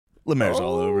Lemaire's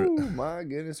all over it. Oh, my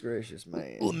goodness gracious,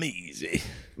 man. Lameezy.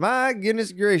 My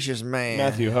goodness gracious, man.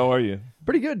 Matthew, how are you?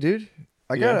 Pretty good, dude.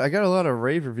 I Yeah. got a lot of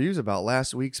rave reviews about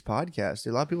last week's podcast.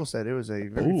 Dude, a lot of people said it was a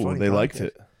very funny They podcast. liked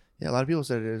it. Yeah, a lot of people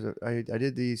said it was. I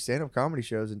did the stand-up comedy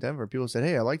shows in Denver. People said,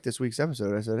 "Hey, I like this week's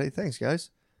episode." I said, "Hey, thanks,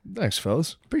 guys. Thanks,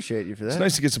 fellas. Appreciate you for that." It's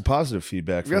nice to get some positive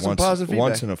feedback. We got some positive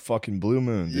once feedback. in a fucking blue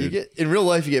moon, You dude. get in real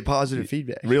life, you get positive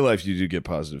feedback. In real life, you do get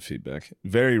positive feedback.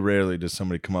 Very rarely does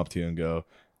somebody come up to you and go,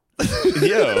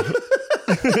 "Yo,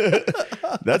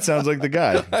 that sounds like the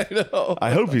guy." I know.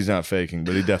 I hope he's not faking,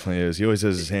 but he definitely is. He always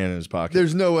has his hand in his pocket.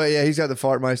 There's no way. Yeah, he's got the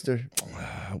Fartmeister,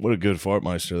 What a good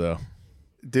fartmeister, though.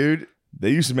 dude. They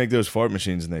used to make those fart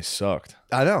machines and they sucked.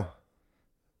 I know.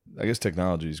 I guess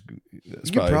technology's. You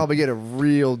could probably get a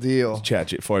real deal.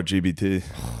 Fart GBT.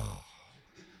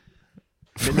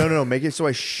 No. Make it so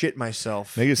I shit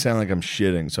myself. Make it sound like I'm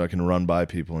shitting so I can run by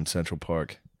people in Central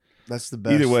Park. That's the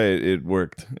best. Either way, it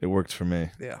worked. It worked for me.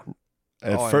 Yeah.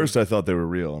 At Oh, first, I thought they were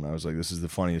real, and I was like, "This is the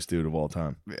funniest dude of all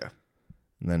time." Yeah.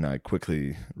 And then I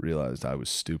quickly realized I was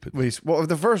stupid. Well,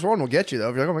 the first one will get you though.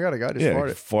 If you're like, "Oh my god, a guy just Yeah,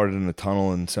 farted." farted in a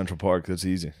tunnel in Central Park. That's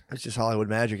easy. It's just Hollywood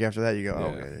magic. After that, you go, "Oh, Yeah.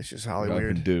 okay, it's just I've been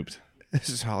Hollywood. duped. This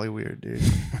is Hollywood, dude."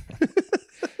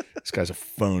 This guy's a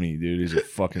phony, dude. He's a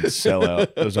fucking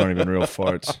sellout. Those aren't even real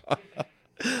farts.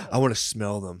 I want to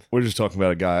smell them. We're just talking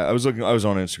about a guy. I was on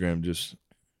Instagram just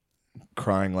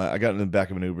crying. I got in the back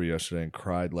of an Uber yesterday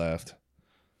and laughed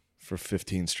for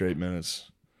 15 straight minutes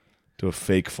to a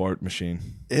fake fart machine.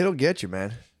 It'll get you,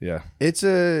 man. Yeah.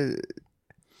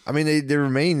 I mean, they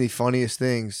remain the funniest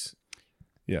things.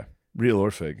 Yeah. Real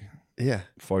or fake. Yeah.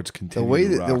 Farts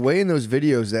continue The way in those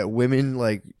videos that women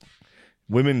like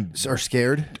Women are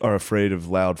scared. are afraid of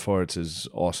loud farts is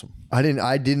awesome. I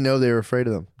didn't know they were afraid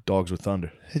of them. Dogs with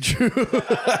thunder. True.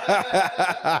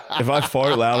 If I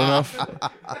fart loud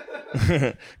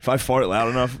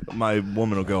enough, my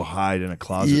woman will go hide in a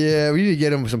closet. Yeah, we need to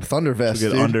get him some thunder vests.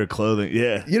 Get Dude. under clothing.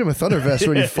 Yeah. Get him a thunder vest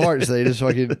when you fart, so they just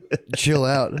fucking chill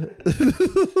out.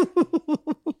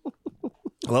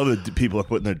 I love that people are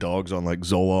putting their dogs on like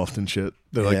Zoloft and shit.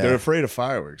 They're like, Yeah. they're afraid of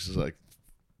fireworks. It's like,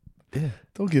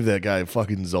 don't give that guy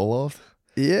fucking Zoloft.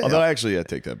 Yeah. Although actually, I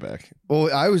take that back.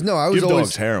 Well, I was Give always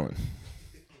dogs heroin.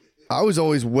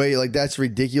 way like that's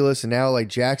ridiculous, and now like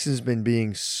Jackson's been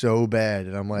being so bad,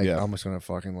 and I'm like, Yeah. I'm just gonna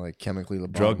fucking like chemically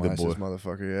Drug the lobotomize boy. this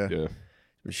motherfucker. Yeah. Yeah.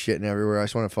 Been shitting everywhere. I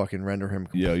just want to fucking render him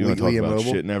Yeah. completely You want to talk about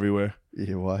immobile. shitting everywhere?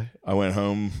 Yeah, why? I went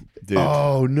home, dude.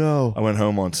 Oh no. I went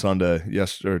home on Sunday,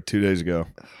 2 days ago.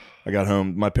 I got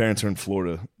home. My parents are in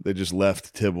Florida. They just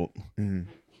left Tybalt.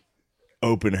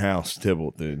 Open house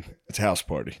Tybalt, dude. It's a house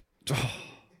party.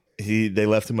 They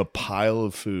left him a pile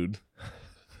of food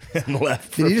and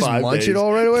left for Did he just 5 munch days. it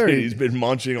all right away? or Dude, he- he's been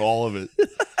munching all of it.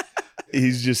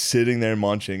 He's just sitting there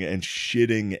munching and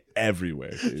shitting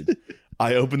everywhere, dude.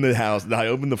 I opened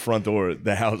the front door.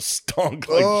 The house stunk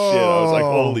like shit. I was like,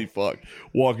 Oh. holy fuck.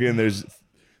 Walk in, there's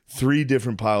 3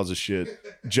 different piles of shit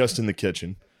just in the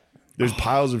kitchen. There's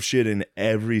piles of shit in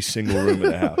every single room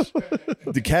of the house.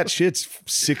 The cat shits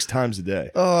 6 times a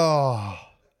day. Oh.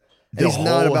 The He's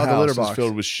not whole about the house litter is box.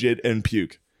 filled with shit and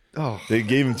puke. Oh. They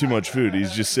gave him too much food.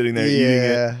 He's just sitting there eating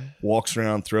Yeah. it, walks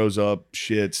around, throws up,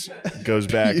 shits, goes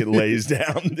back and lays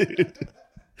down, dude.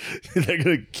 They're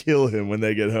going to kill him when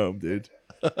they get home, dude.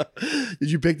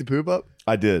 Did you pick the poop up?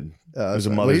 I did. It was a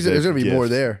Well, Mother's Day there's gonna be gift. more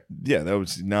there. Yeah, that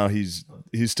was now he's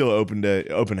still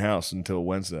open house until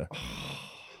Wednesday.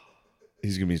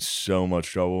 He's gonna be in so much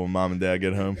trouble when mom and dad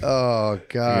get home. Oh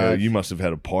god. You must have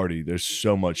had a party. There's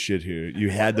so much shit here. You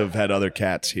had to have had other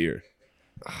cats here.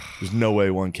 There's no way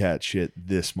one cat shit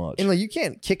this much. And like you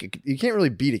can't really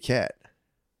beat a cat.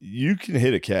 You can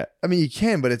hit a cat. I mean, you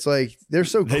can, but it's like they're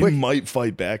so They quick. might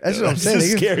fight back. That's though. what I'm saying. The They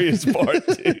can- scariest part,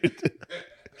 dude.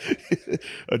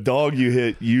 A dog you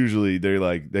hit, usually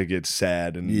they get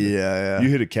sad, and Yeah. you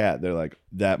hit a cat, they're like,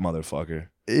 that motherfucker,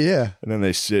 Yeah. and then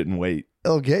they sit and wait.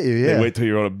 They'll get you. Yeah. They wait till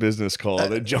you're on a business call.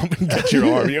 They jump and get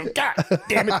your arm. You go, God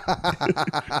damn it!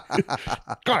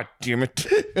 God damn it!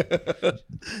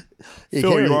 You Phil, can't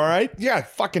you really- all right? Yeah,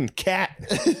 fucking cat.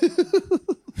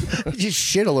 You just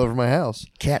shit all over my house.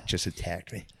 Cat just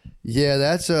attacked me. Yeah,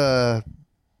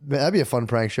 that'd be a fun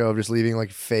prank show of just leaving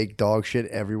like fake dog shit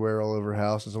everywhere all over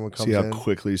house, and someone comes See how in.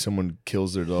 quickly someone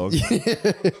kills their dog.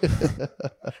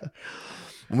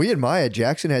 When we had Maya,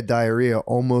 Jackson had diarrhea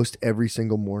almost every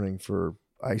single morning for,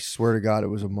 I swear to God, it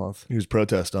was a month. He was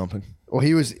protest dumping. Well,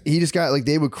 he just got like,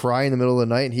 they would cry in the middle of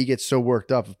the night and he gets so worked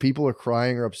up. If people are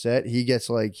crying or upset, he gets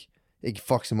like, it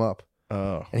fucks him up.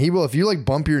 Oh, And he will, if you like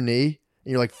bump your knee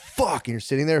and you're like, fuck, and you're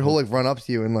sitting there, he'll like run up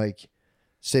to you and like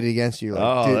sit against you. Like,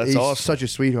 Oh, dude, that's he's awesome. such a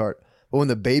sweetheart. But when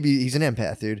the baby, he's an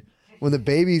empath, dude. when the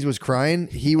babies was crying,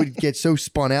 he would get so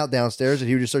spun out downstairs that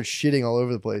he would just start shitting all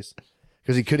over the place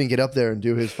because he couldn't get up there and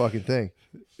do his fucking thing.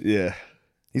 Yeah.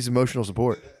 He's emotional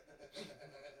support.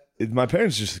 My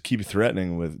parents just keep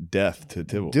threatening with death to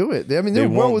Tibble. Do it. I mean, they're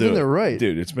well within their right.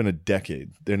 Dude, it's been a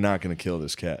decade. They're not going to kill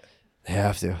this cat. They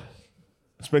have to.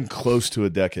 It's been close to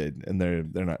a decade, and they're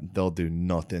not. They'll do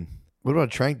nothing. What about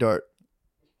Trank Dart?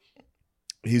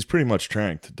 He's pretty much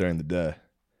tranked during the day.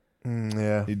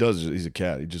 Yeah. He does. He's a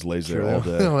cat. He just lays there all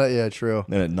day. Yeah, true.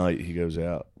 Then at night he goes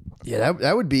out. Yeah,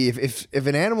 that would be if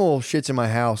an animal shits in my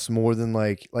house more than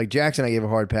like Jackson. I gave a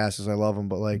hard pass because I love him,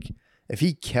 but like if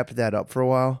he kept that up for a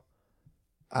while,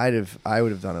 I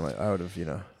would have done it. I would have,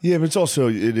 Yeah, but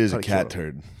it is a I'd cat kill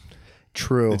turd.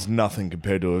 True. It's nothing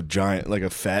compared to a giant, like a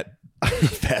fat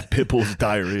pit bull's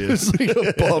diarrhea. It's like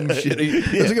a bum shitting.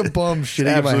 Yeah. It's like a bum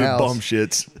shitting in my Absolute house. bum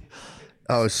shits.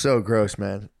 Oh, it's so gross,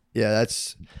 man. Yeah,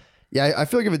 I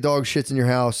feel like if a dog shits in your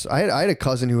house, I had a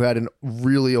cousin who had a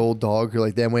really old dog who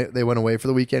like they went away for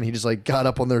the weekend. He just like got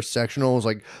up on their sectional, was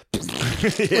like,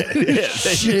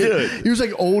 shit. He was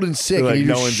like old and sick. Like and he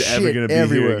no just one's shit ever gonna be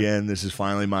everywhere. here again. This is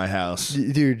finally my house.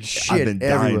 Dude, shit I've been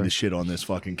dying everywhere. to shit on this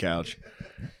fucking couch.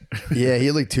 Yeah, he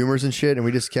had like tumors and shit, and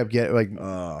we just kept getting like,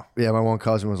 yeah. My one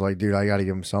cousin was like, dude, I got to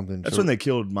give him something. That's when they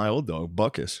killed my old dog,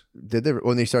 Buckus. Did they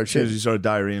when they started As soon as shit? he started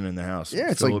diarrheaing in the house.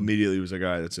 Yeah, it's Phil like- immediately was like, all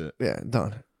right, that's it. Yeah,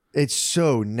 done. It's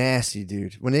so nasty,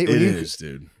 dude. When It is,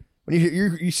 dude. When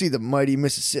you see the mighty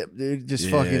Mississippi, dude, just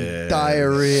Yeah, fucking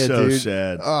diarrhea, so dude.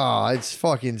 sad. Oh, it's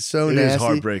fucking so It nasty. is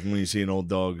heartbreaking when you see an old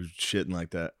dog shitting like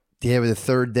that. Yeah, but the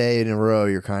third day in a row,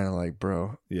 you're kind of like,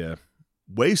 bro. Yeah.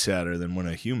 Way sadder than when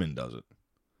a human does it.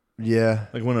 Yeah.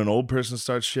 Like when an old person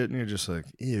starts shitting, you're just like,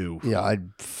 ew. Yeah, I'd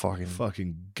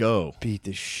fucking Go. beat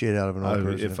the shit out of an old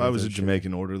person. If I was a did shit.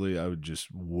 Jamaican orderly, I would just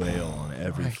wail on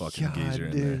every My fucking God, geezer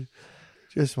in dude. there.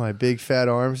 Just my big fat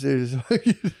arms, dude. Just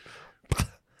fucking-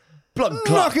 Blood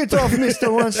Knock it off,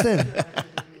 Mr. Winston.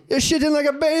 You're shitting like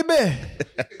a baby.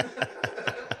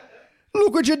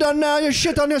 Look what you done now. You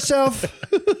shit on yourself.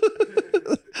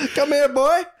 Come here,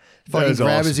 boy. Fucking is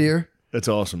grab awesome. his ear. That's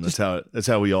awesome. That's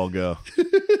how we all go.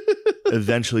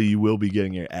 Eventually, you will be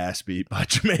getting your ass beat by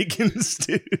Jamaicans,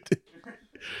 dude.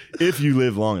 If you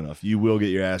live long enough, you will get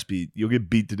your ass beat. You'll get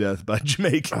beat to death by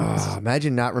Jamaicans.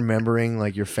 Imagine not remembering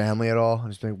like your family at all.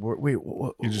 And just like, wait,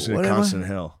 what? You're just in what a am I? constant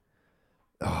hell.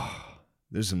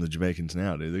 There's some of the Jamaicans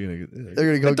now, dude. They're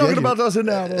gonna go talking get you. about us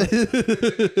now.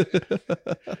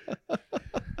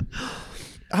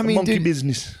 I mean, monkey dude,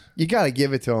 business. you got to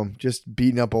give it to them. Just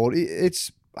beating up old.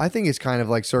 I think it's kind of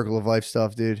like circle of life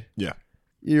stuff, dude. Yeah.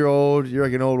 You're old. You're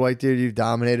like an old white dude. You've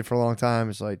dominated for a long time.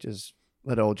 It's like just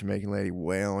let an old Jamaican lady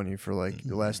wail on you for like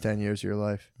the last 10 years of your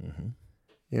life. Mm-hmm.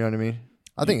 You know what I mean?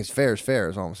 I think it's fair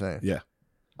is all I'm saying. Yeah.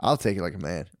 I'll take it like a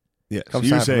man. Yeah. So Comes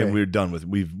you're time for saying me. we're done with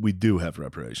we do have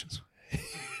reparations.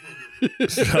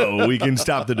 So we can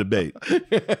stop the debate.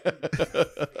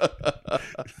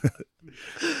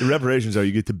 The reparations are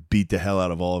you get to beat the hell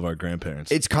out of all of our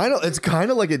grandparents. It's kind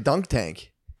of like a dunk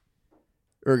tank.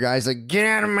 Or a guy's like, get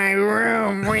out of my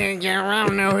room. I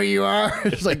don't know who you are.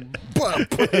 It's like, bump.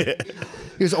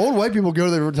 Because old white people go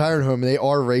to the retirement home and they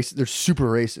are racist. They're super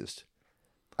racist.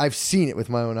 I've seen it with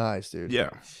my own eyes, dude. Yeah.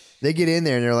 They get in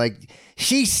there and they're like,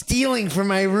 she's stealing from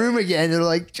my room again. They're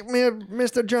like,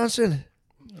 Mr. Johnson.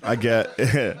 I get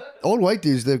Old white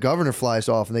dudes, the governor flies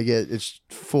off and it's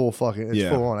full fucking, it's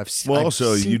full on. Well, I've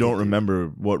also, seen you it, don't dude. remember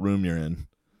what room you're in.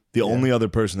 The only other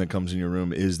person that comes in your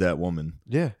room is that woman.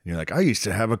 Yeah. And you're like, I used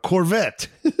to have a Corvette.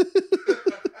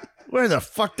 Where the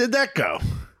fuck did that go?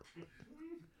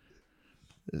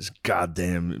 This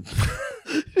goddamn.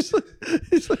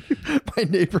 It's like my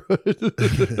neighborhood.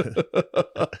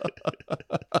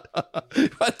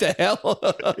 What the hell?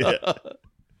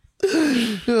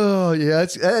 Oh yeah,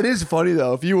 it is funny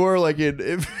though. If you were like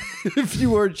if you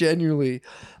were genuinely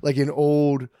like an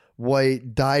old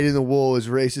white dyed in the wool as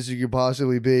racist as you could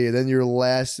possibly be, and then your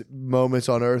last moments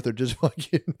on earth are just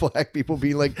fucking black people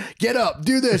being like, "Get up,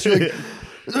 do this." You're like,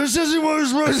 this isn't what was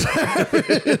supposed to happen.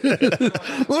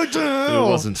 What the hell?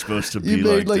 It wasn't supposed to be You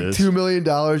made like this. $2 million.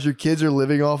 Your kids are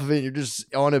living off of it. You're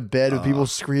just on a bed with people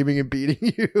screaming and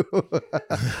beating you.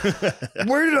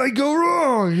 Where did I go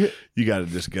wrong? You got to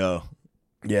just go.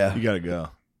 Yeah, You got to go.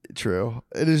 true.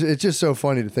 It is. It's just so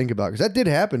funny to think about because that did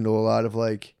happen to a lot of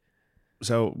like.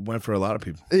 So it went for a lot of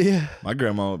people. Yeah, My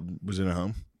grandma was in a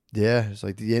home. yeah. It's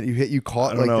like you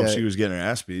caught I don't like know that. if she was getting her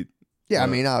ass beat. Yeah, I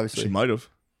mean, obviously She might have.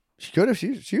 she could have.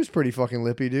 She was pretty fucking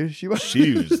lippy, dude. She was.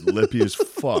 She was lippy as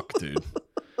fuck, dude.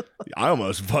 I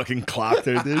almost fucking clocked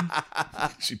her, dude.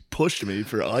 She pushed me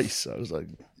for ice. I was like,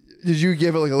 Did you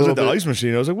give it like a I was little at the bit? ice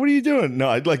machine. I was like, "What are you doing?" No,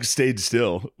 I like stayed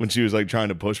still when she was like trying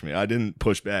to push me. I didn't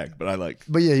push back, but I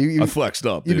But yeah, I flexed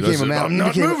up. you Dude. became I a said, mountain. I'm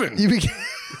not moving.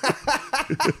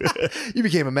 You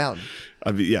became a mountain.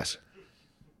 Yes,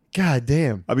 God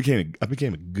damn. I became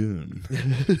a goon.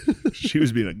 She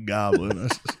was being a goblin.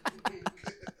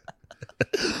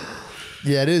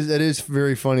 Yeah, it is. It is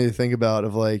very funny to think about.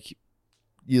 Of like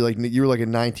you were like a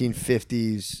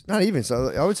 1950s. Not even so.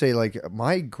 I would say like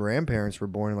my grandparents were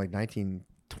born in like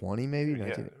 1920, maybe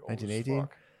 1918.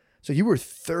 So you were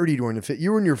 30 during the.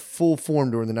 You were in your full form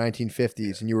during the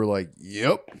 1950s, and you were like,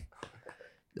 "Yep,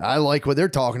 I like what they're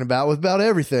talking about with about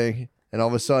everything." And all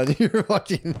of a sudden,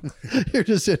 you're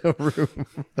just in a room.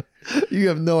 You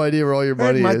have no idea where all your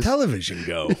money Where'd my is. television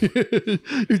go?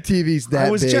 Your TV's that I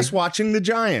was big. just watching the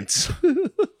Giants.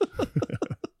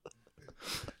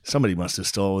 Somebody must have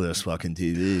stole this fucking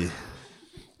TV.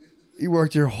 You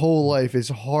worked your whole life as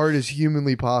hard as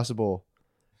humanly possible,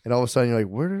 and all of a sudden you're like,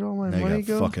 "Where did all my Now money you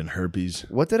got go? fucking herpes.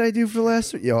 What did I do for the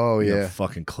last?" Oh You got yeah.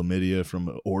 fucking chlamydia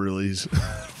from orderlies.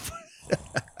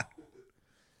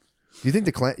 Do you think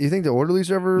the orderlies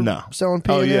are ever No. selling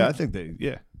pee? Oh in yeah, there? I think they.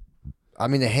 Yeah, I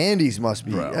mean the handies must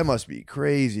be. Bro. That must be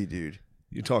crazy, dude.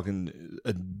 you're talking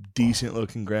a decent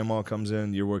looking grandma comes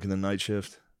in. You're working the night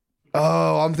shift.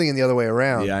 Oh, I'm thinking the other way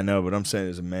around. Yeah, I know, but I'm saying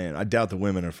as a man, I doubt the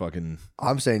women are fucking.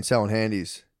 I'm saying selling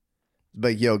handies.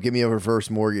 But yo, give me a reverse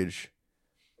mortgage.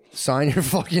 Sign your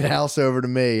fucking house over to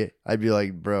me. I'd be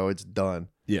like, bro, it's done.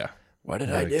 Yeah, What did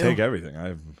like, I do? take everything.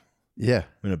 I'm Yeah,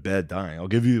 in a bed dying. I'll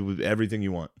give you everything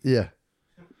you want. yeah.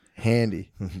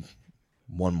 Handy.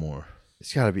 One more.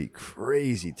 It's got to be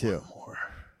crazy too. More.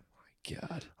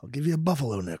 God. I'll give you a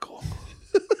buffalo nickel.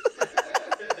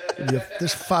 Give you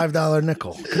this $5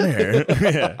 nickel. Come here.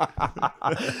 Yeah.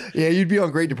 Yeah, you'd be on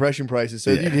Great Depression prices.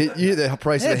 So Yeah. you hit the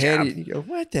price of the Yeah, handy, job. and you go,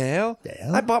 "What the hell? The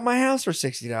hell? I bought my house for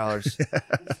 $60.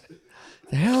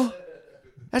 The hell?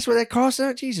 That's what that costs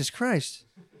out? Jesus Christ!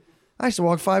 I used to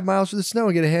walk 5 miles through the snow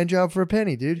and get a hand job for a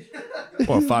penny, dude."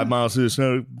 Well, 5 miles through the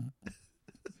snow.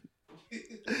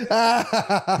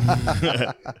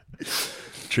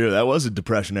 True, that was a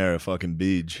Depression era fucking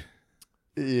beach.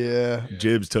 Yeah.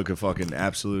 Jibs took a fucking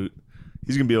absolute.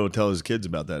 He's gonna be able to tell his kids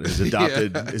about that.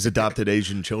 His adopted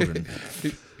Asian children.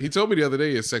 He told me the other day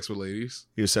he has sex with ladies.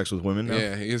 He has sex with women now.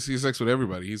 Yeah, he has sex with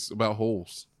everybody. He's about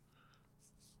holes.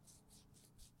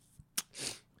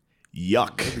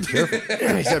 Yuck.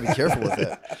 You gotta be careful with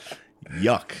that.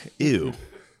 Yuck. Ew.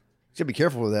 You gotta be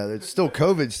careful with that. It's still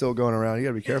COVID still going around. You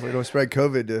gotta be careful. You don't spread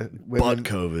COVID to women. Butt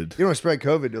COVID. You don't spread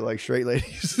COVID to like straight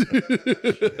ladies.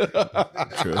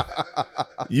 True.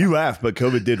 You laugh, but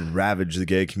COVID did ravage the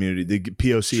gay community, the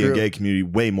POC True. and gay community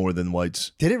way more than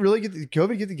whites. Did it really get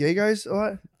COVID get the gay guys a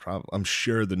lot? I'm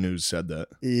sure the news said that.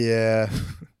 Yeah.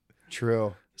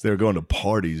 True. They were going to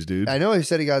parties, dude. I know he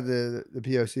said he got the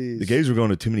POCs. The gays were going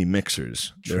to too many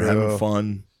mixers. They were True. having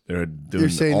fun. They were doing You're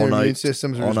saying all their night, immune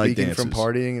systems were all night speaking from dances.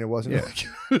 partying and it wasn't. Yeah.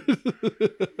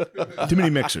 Too many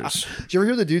mixers. Did you ever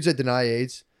hear the dudes that deny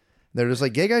AIDS? They're just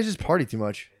like, gay guys just party too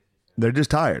much. They're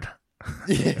just tired.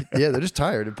 Yeah, they're just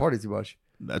tired and party too much.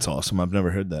 That's awesome. I've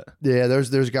never heard that. Yeah, there's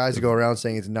guys that go around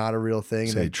saying it's not a real thing.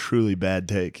 It's And a truly bad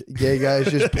take. that gay guys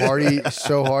just party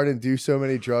so hard and do so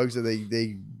many drugs that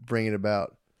they bring it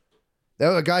about.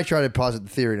 That a guy tried to posit the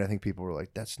theory, and I think people were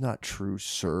like, "That's not true,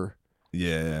 sir.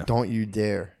 Yeah. Don't you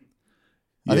dare."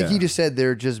 I think Yeah. he just said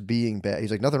they're just being bad. He's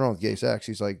like, nothing wrong with gay sex.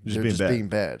 He's like, Just they're being just bad. being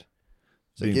bad.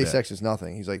 It's like Being gay bad. sex is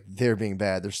nothing. He's like, they're being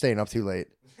bad. They're staying up too late.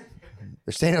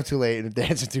 They're staying up too late and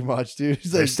dancing too much, dude.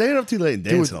 He's They're like, staying up too late and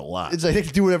dude, dancing a lot. It's like they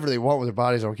can do whatever they want with their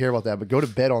bodies. I don't care about that. But go to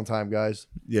bed on time, guys.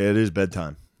 Yeah, it is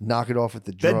bedtime. Knock it off with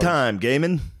the drugs. Bedtime,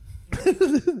 gaming.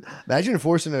 Imagine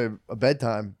enforcing a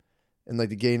bedtime in like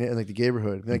the gay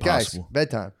neighborhood. Like, guys, Impossible.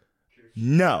 bedtime.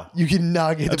 No. You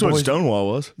cannot get That's the what boys.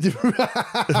 Stonewall was. The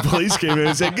police came in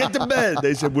and said, "Get to bed."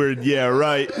 They said, yeah,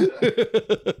 right.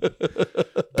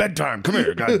 Bedtime. Come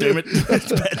here, goddammit.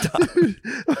 It's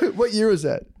bedtime. What year was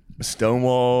that?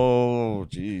 Stonewall,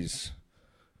 jeez.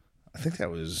 I think that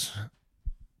was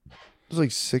It was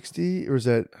like 60, or was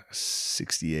that?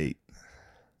 68.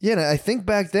 Yeah, and I think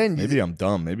back then. Maybe I'm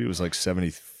dumb. Maybe it was like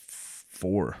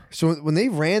 74. So when they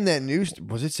ran that news,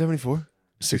 was it 74?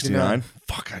 69?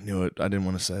 Fuck, I knew it. I didn't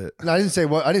want to say it. No, I didn't say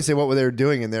what. I didn't say what they were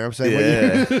doing in there. I'm saying what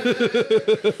year.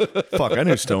 Yeah. Fuck, I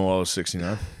knew Stonewall was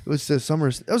 69. It was the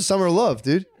summer. That was summer of love,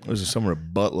 dude. It was a summer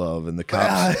of butt love, and the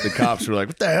cops were like,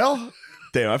 "What the hell?"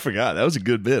 Damn, I forgot. That was a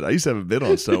good bit. I used to have a bit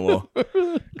on Stonewall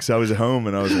because I was at home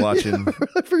and I was watching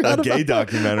I forgot a gay about that.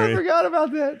 documentary, I forgot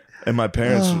about that. and my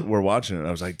parents were watching it.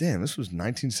 I was like, "Damn, this was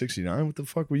 1969. What the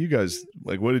fuck were you guys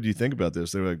like? What did you think about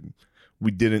this?" They were like,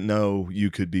 "We didn't know you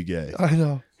could be gay." I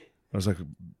know. I was like,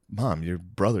 Mom, your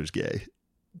brother's gay.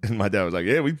 And my dad was like,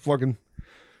 yeah,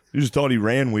 you just thought he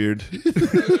ran weird.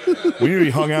 We knew he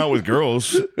hung out with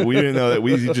girls. We didn't know that.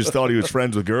 We just thought he was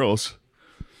friends with girls.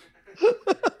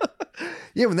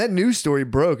 Yeah, when that news story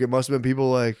broke, it must have been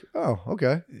people like, oh,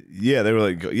 okay. Yeah, they were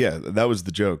like, yeah, that was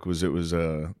the joke.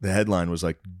 The headline was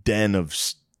like, den of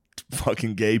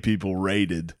fucking gay people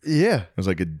raided. Yeah. It was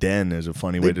like a den is a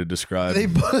funny way to describe They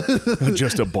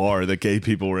just a bar that gay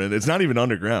people were in. It's not even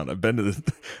underground.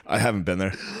 I haven't been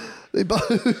there.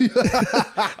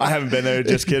 I haven't been there.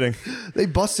 Just kidding. They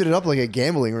busted it up like a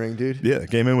gambling ring, dude. Yeah,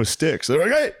 came in with sticks. They're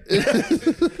like,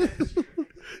 hey.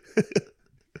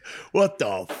 What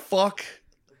the fuck?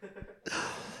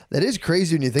 That is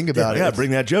crazy when you think about I it. gotta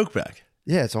bring that joke back.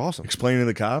 Yeah, it's awesome. Explaining to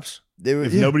the cops.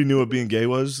 If yeah. nobody knew what being gay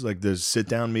was, like the sit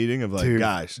down meeting of like, Dude,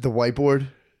 guys, the whiteboard.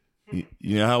 you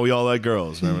know how we all like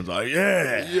girls? And everyone's like,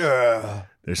 yeah.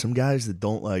 There's some guys that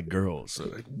don't like girls. So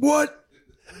like, what?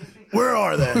 Where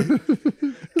are they?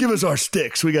 Give us our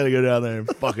sticks. We got to go down there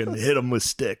and fucking hit them with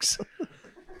sticks.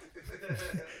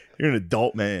 You're an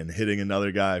adult man hitting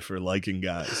another guy for liking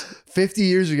guys. 50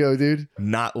 years ago, dude.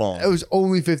 Not long. It was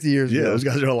only 50 years Yeah, ago. those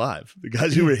guys are alive. The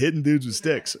guys who were hitting dudes with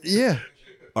sticks Yeah.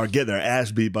 are getting their ass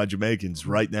beat by Jamaicans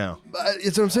right now.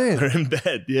 It's what I'm saying. They're in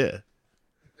bed. Yeah.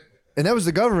 And that was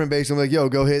the government basically like, yo,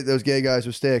 go hit those gay guys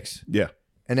with sticks. Yeah.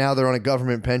 And now they're on a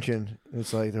government pension.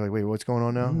 It's like, they're like, wait, what's going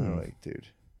on now? They're like, dude.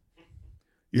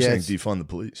 You're Yeah, saying defund the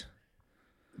police.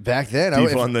 Back then,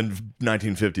 Defund the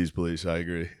 1950s police. I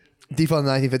agree. defund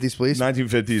the 1950s police.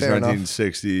 1950s, Fair enough.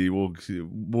 1960.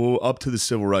 We'll up to the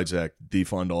Civil Rights Act.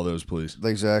 Defund all those police.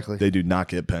 Exactly. They do not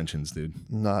get pensions, dude.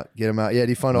 Not get them out. Yeah,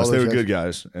 defund Unless all they those were guys. good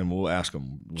guys, and we'll ask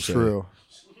them. We'll say, True.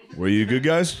 were you good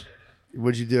guys?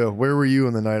 What'd you do? Where were you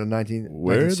on the night of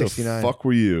Where the 1969? fuck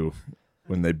were you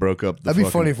when they broke up the That'd be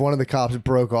fucking- funny if one of the cops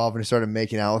broke off and started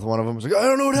making out with one of them. It's like, I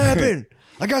don't know what happened.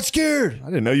 I got scared. I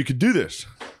didn't know you could do this.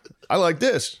 I like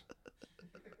this.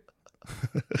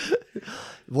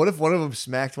 What if one of them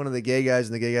smacked one of the gay guys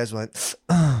and the gay guys went,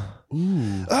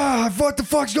 what the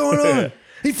fuck's going on?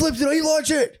 He flipped it. He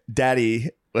launched it. Daddy.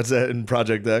 What's that in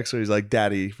Project X? Where he's like,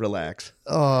 Daddy, relax.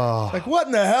 Oh, Like, what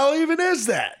in the hell even is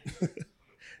that?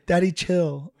 Daddy,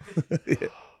 chill.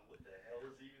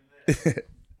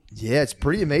 yeah. It's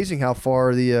pretty amazing how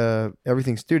far the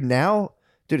everything's. Dude, now,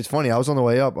 dude, it's funny. I was on the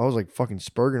way up. I was like fucking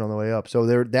spurging on the way up. So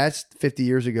that's 50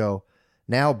 years ago.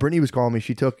 Now, Brittany was calling me.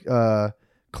 She took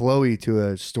Chloe to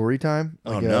a story time.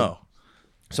 Oh, Like no.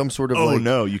 some sort of Oh, like,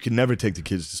 no. You can never take the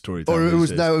kids to story time. or it these was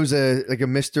days. no, it was a like a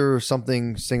Mr.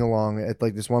 something sing along at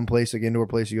like this one place, like indoor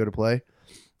place you go to play.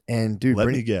 And dude, Let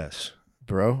Brittany, me guess.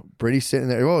 Brittany's sitting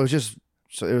there. Well, it was just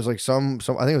so it was like some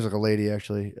I think it was like a lady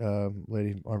actually,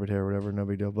 lady armpit hair or whatever, no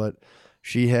big deal. But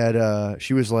she had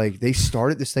she was like they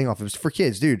started this thing off. It was for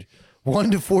kids, dude,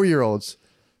 1 to 4 year olds.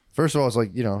 First of all, it's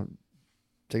like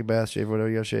take a bath, shave, whatever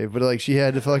you gotta shave. But like she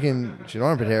had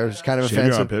armpit hair. It's kind of Shave your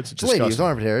offensive. armpits. It's a lady. It's disgusting.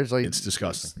 armpit hair. It's like It's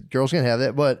disgusting. girls can't have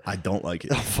that. But I don't like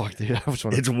it. oh fuck, dude, I was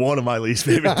It's one of my least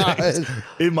favorite things.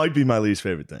 It might be my least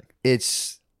favorite thing.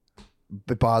 It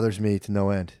bothers me to no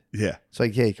end. Yeah. It's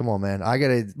like, hey, come on, man. I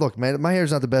gotta look, man. My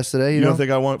hair's not the best today. You You know? don't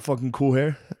think I want fucking cool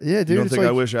hair? Yeah, dude. You don't it's think like,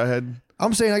 I wish I had?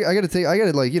 I'm saying I gotta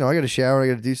shower. I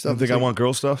gotta do You stuff. don't think It's I like- want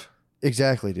girl stuff?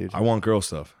 exactly, dude. I want girl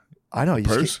stuff. I know. You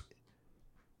just Purse? can't-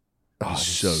 Oh, it's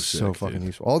So so sick, fucking dude.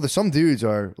 useful. Some dudes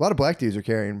are a lot of black dudes are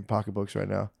carrying pocketbooks right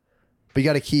now, but you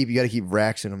got to keep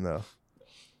racks in them though.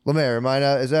 Lemaire,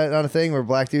 is that not a thing where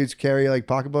black dudes carry like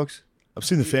pocketbooks? I've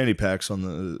seen the fanny packs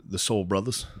on the Soul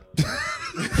Brothers.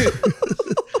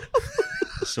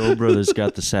 Soul Brothers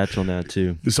got the satchel now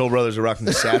too. The Soul Brothers are rocking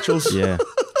the satchels. Yeah,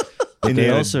 but they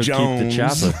Indiana also Jones. keep the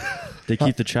chopper. They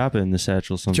keep the chopper in the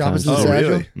satchel Chopper's sometimes. in the Oh, satchel?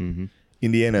 really? Mm-hmm.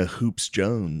 Indiana Hoops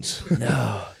Jones.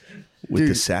 No. With the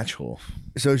Dude. satchel.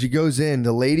 So she goes in.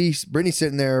 The lady, Brittany's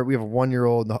sitting there. We have a 1 year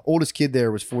old. The oldest kid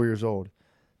there was 4 years old.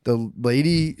 The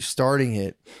lady starting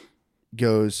it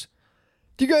goes,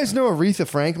 "Do you guys know Aretha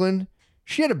Franklin?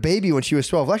 She had a baby when she was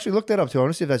 12. Actually, look that up too. I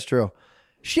want to see if that's true.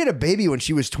 She had a baby when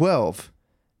she was 12.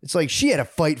 It's like she had to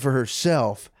fight for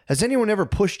herself. Has anyone ever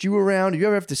pushed you around? Do you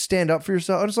ever have to stand up for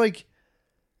yourself?" I was like,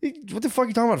 what the fuck are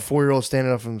you talking about? 4-year-olds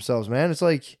standing up for themselves, man. It's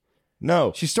like,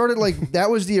 No. she started like,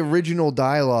 that was the original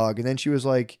dialogue. And then she was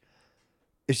like,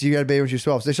 she got a baby when she was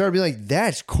 12. So they started being like,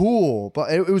 that's cool.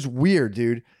 But it was weird,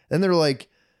 dude. Then they're like,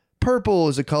 purple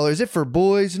is a color. Is it for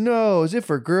boys? No. Is it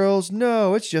for girls?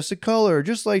 No. It's just a color.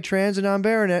 Just like trans and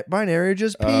non-binary are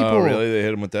just people. Oh, really? They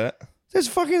hit him with that?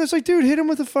 That's like, dude, hit him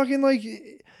with a fucking like,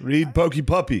 Read Pokey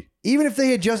Puppy. even if,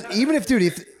 dude,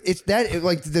 if it's that,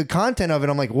 like the content of it,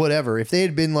 I'm like, whatever. If they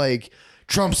had been like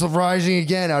Trump's rising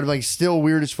again. I'd be like, still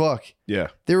weird as fuck. Yeah.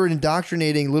 They were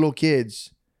indoctrinating little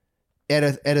kids at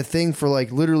a thing for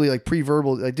like literally like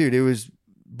pre-verbal. Like, dude, it was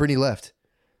Brittany left.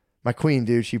 My queen,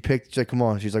 dude. She's like, come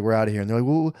on. She's like, we're out of here. And they're like,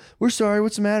 well, we're sorry.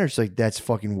 What's the matter? She's like, that's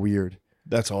fucking weird.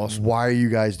 That's awesome. Why are you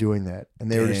guys doing that?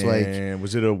 And they were just like, And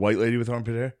was it a white lady with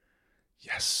armpit hair?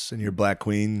 Yes. And your black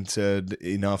queen said,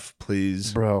 enough,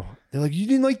 please. bro. They're like, you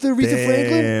didn't like the Aretha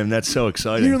Franklin? Damn, that's so You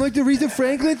exciting. didn't like the Aretha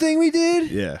Franklin thing we did?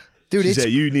 Yeah. Dude, She it's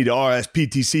said, you need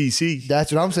RSPTCC.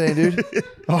 that's what I'm saying, dude.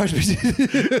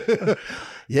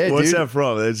 Yeah, What's dude. that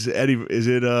from? That's Eddie. Is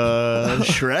it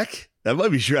Shrek? That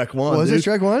might be Shrek 1. Was it dude.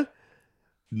 Shrek 1?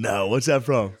 No, what's that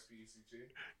from?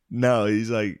 No, he's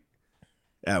like,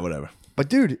 whatever. But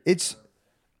dude, it's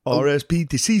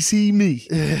RSPTCC me.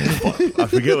 Fuck, I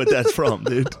forget what that's from,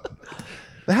 dude.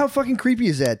 how fucking creepy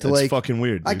is that? To That's like, fucking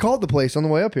weird. I dude. called the place on the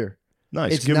way up here.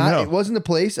 Nice. It's Give him not. hell. It wasn't the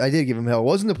place. I did give him hell. It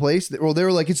wasn't the place. Well, they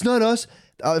were like, it's not us.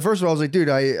 First of all, I was like, dude,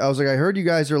 I was like, I heard you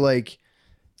guys are like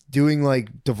doing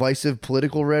like divisive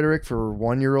political rhetoric for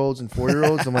 1-year-olds and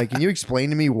 4-year-olds. I'm like, can you explain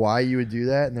to me why you would do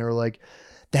that? And they were like,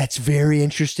 that's very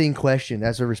interesting question.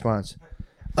 That's their response.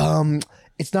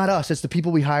 It's not us. It's the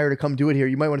people we hire to come do it here.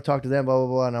 You might want to talk to them, blah, blah,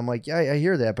 blah. And I'm like, yeah, I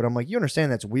hear that. But I'm like, you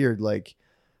understand that's weird. Like,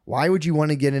 why would you want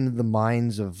to get into the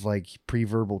minds of like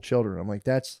pre-verbal children? I'm like,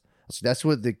 that's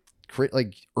what the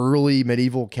like early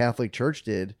medieval Catholic Church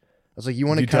did. I was like, you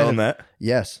want to You tell him that?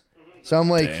 Yes. So I'm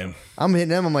like, Damn. I'm hitting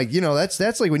them. I'm like,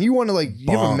 that's like when you want to like,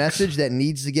 you have a Bonk. message that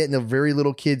needs to get into very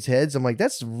little kids' heads. I'm like,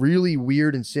 that's really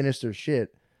weird and sinister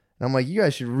shit. And I'm like, you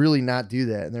guys should really not do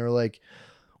that. And they were like,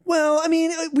 well, I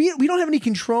mean, we don't have any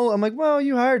control. I'm like, well,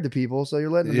 you hired the people, so you're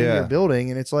letting them in Yeah. your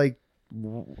building. And it's like, I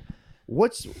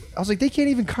was like, they can't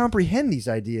even comprehend these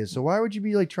ideas. So why would you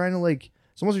be like trying to like,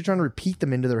 it's almost like you're trying to repeat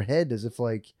them into their head as if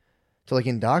like, to like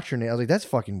indoctrinate. I was like, that's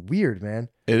fucking weird, man.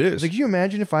 It I is. was like, can you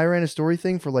imagine if I ran a story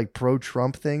thing for like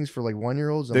pro-Trump things for like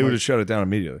 1-year-olds? They would have shut it down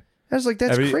immediately. I was like,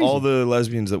 that's crazy. All the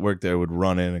lesbians that work there would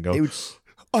run in and go, It would,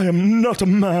 I am not a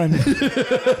man. and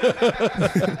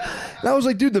I was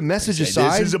like, dude, the message This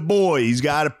aside, is a boy. He's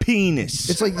got a penis.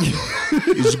 it's like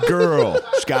He's a girl.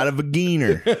 She's got a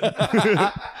vagina.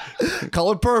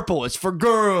 color purple. It's for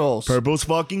girls. Purple's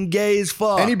fucking gay as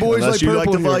fuck. Any boys Unless like you purple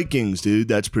like in the here. Vikings, dude.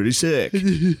 That's pretty sick.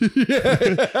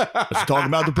 Let's talk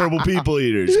about the purple people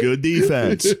eaters. Good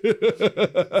defense.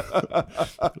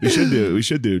 We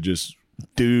should do just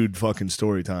dude fucking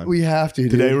story time. We have to,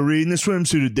 dude. Today we're reading the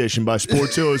swimsuit edition by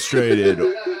Sports Illustrated.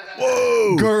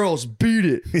 Whoa. Girls, beat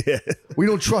it. Yeah. We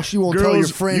don't trust you. Won't tell your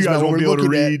Girls, friends you guys about what won't be we're able to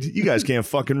looking read. You guys can't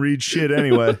fucking read shit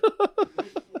anyway. at.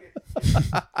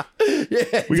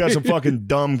 Yeah, We got some fucking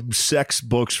dumb sex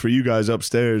books for you guys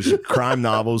upstairs. Crime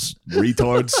novels,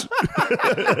 retards.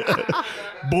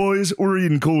 Boys, we're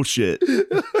reading cool shit.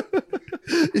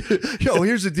 Yo,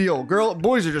 here's the deal.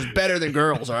 Boys are just better than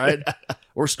girls, all right?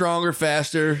 We're stronger,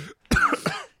 faster.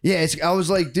 Yeah, I was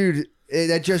like, dude,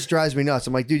 that just drives me nuts.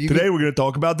 I'm like, dude, Today we're going to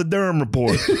talk about the Durham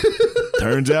report.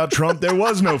 Turns out, Trump, there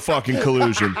was no fucking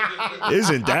collusion.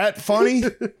 Isn't that funny?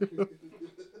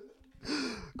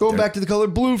 going back to the color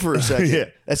blue for a second. Yeah.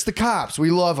 That's the cops.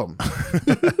 We love them.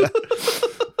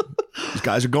 These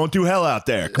guys are going through hell out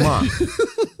there. Come on.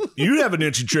 You have an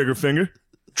itchy trigger finger.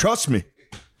 Trust me.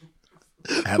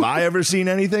 Have I ever seen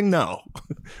anything? No.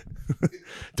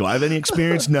 Do I have any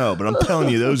experience? No, but I'm telling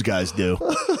you, those guys do.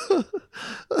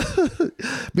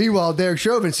 Meanwhile, Derek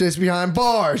Chauvin sits behind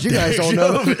bars. You guys don't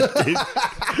know.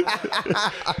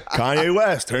 Kanye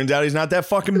West. Turns out he's not that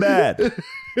fucking bad.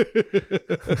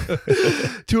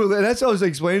 That's what I was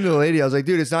explaining to the lady. I was like,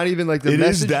 dude, it's not even like the It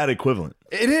message. is that equivalent.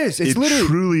 It is. It's It literally.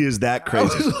 truly is that I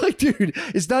crazy. was like, dude,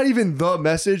 it's not even the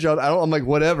message. I'm like,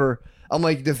 whatever. I'm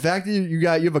like, the fact that you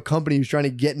have a company who's trying to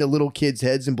get into little kids'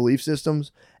 heads and belief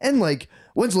systems, and like,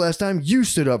 when's the last time you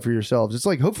stood up for yourselves? It's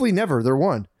like, hopefully never. They're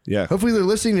one. Yeah. Hopefully they're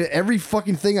listening to every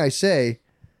fucking thing I say.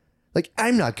 Like,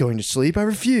 I'm not going to sleep. I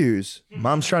refuse.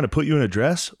 Mom's trying to put you in a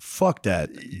dress? Fuck that.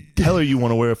 Tell her you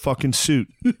want to wear a fucking suit.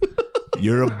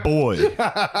 You're a boy.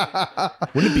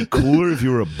 Wouldn't it be cooler if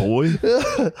you were a boy?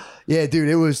 Yeah, dude,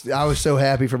 I was so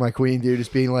happy for my queen, dude.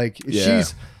 Just being like, Yeah.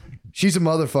 she's a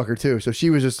motherfucker too. So she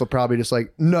was just probably just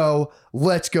like, no,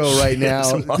 let's go right now.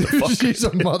 She's a motherfucker. She's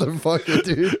a motherfucker,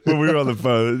 dude. When we were on the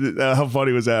phone, how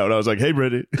funny was that? When I was like, hey,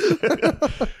 Brittany.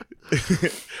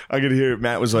 I could hear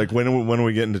Matt was like, when are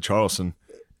we getting to Charleston?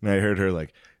 And I heard her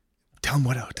like, tell him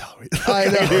what hotel are we I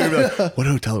know. could hear her like, what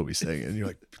hotel are we staying in? And you're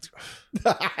like,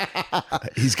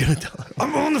 he's going to tell him.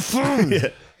 I'm on the phone. Yeah.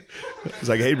 It's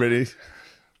like, hey, Brittany,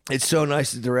 It's so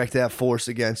nice to direct that force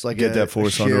against like get that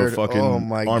force onto a shared, fucking oh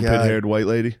my God. armpit-haired white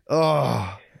lady.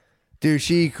 Oh, Dude,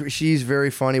 she's very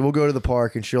funny. We'll go to the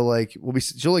park and she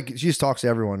just talks to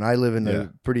everyone. I live in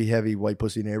a pretty heavy white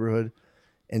pussy neighborhood,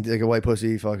 and like a white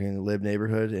pussy fucking lib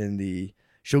neighborhood. And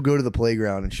she'll go to the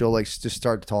playground and she'll like just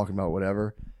start talking about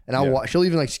whatever. And she'll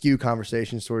even like skew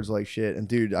conversations towards like shit. And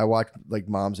dude, I watch like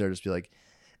moms there just be like,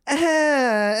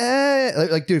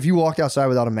 like dude, if you walked outside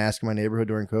without a mask in my neighborhood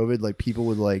during COVID, like people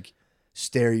would like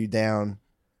stare you down,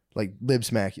 like lib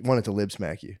smack you, wanted to lib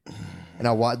smack you. And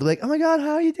I'll watch, they're like, oh my God,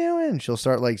 how are you doing? She'll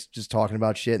start like just talking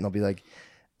about shit and they'll be like,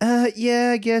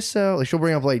 yeah, I guess so. Like she'll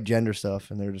bring up like gender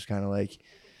stuff and they're just kind of like,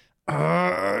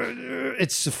 I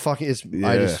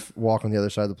just walk on the other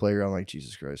side of the playground like,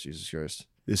 Jesus Christ.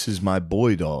 This is my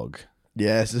boy dog.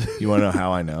 Yes. You want to know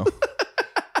how I know?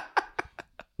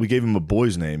 We gave him a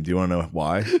boy's name. Do you want to know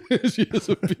why? Because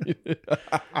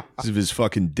of his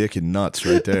fucking dick and nuts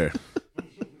right there.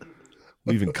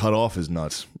 We even cut off his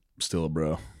nuts. Still a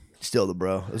bro. Still the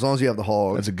bro. As long as you have the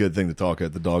hog. That's a good thing to talk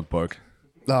at the dog park.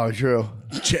 Oh, true.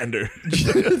 Gender.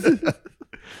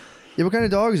 Yeah, what kind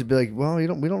of dog is it? Be like, well, we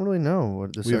don't really know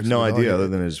what the We have no idea other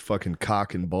than his fucking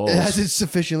cock and balls. As it's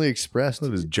sufficiently expressed. Look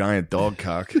at his giant dog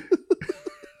cock.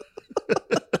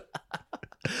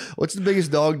 What's the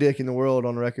biggest dog dick in the world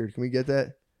on record? Can we get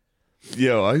that?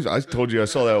 Yo, I told you I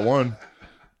saw that one.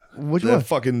 Which That one?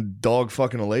 fucking dog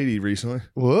fucking a lady recently.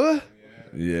 What?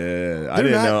 Yeah, I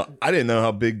didn't know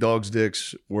how big dogs'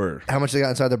 dicks were. How much they got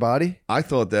inside their body? I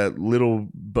thought that little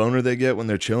boner they get when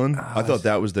they're chilling. I thought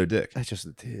that was their dick, That's just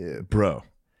the tip. bro.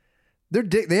 Their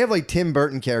dick. They have like Tim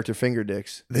Burton character finger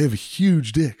dicks. They have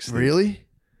huge dicks. dude. Really?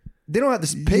 They don't have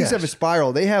the pigs Yes. have a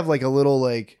spiral. They have like a little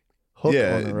like hook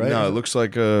Yeah, on it, right? no, it looks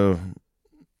like a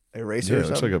eraser. yeah, or it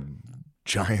looks something? like a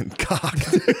giant cock.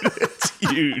 It's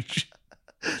huge.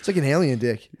 It's like an alien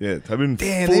dick. Yeah, I've been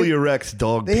Damn, fully they- erect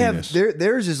dog They penis. have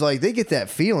theirs is like they get that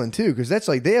feeling too because that's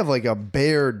like they have like a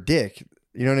bare dick.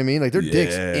 You know what I mean? Like their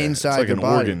dick's Yeah, inside it's like their an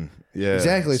body. organ. Yeah,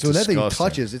 Exactly. it's So when that thing disgusting.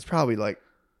 touches, it's probably like,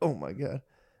 oh my God,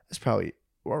 that's probably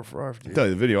arf, arf, dude. Tell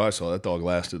you, the video I saw, that dog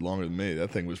lasted longer than me.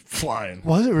 That thing was flying.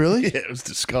 Was it really? Yeah, it was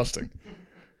disgusting.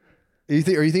 You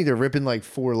think they're ripping like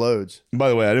 4 loads? By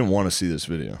the way, I didn't want to see this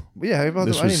video. Yeah, how about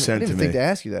This I was didn't, sent I didn't to even think me. to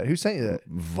ask you that. Who sent you that?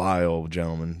 Vile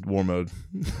gentleman, war mode.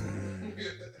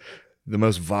 The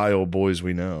most vile boys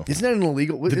we know. Isn't that an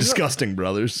illegal? The disgusting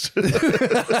brothers. Isn't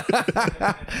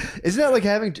that like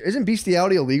isn't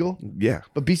bestiality illegal? Yeah.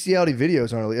 But bestiality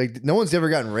videos aren't illegal. Like no one's ever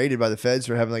gotten raided by the feds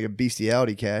for having like a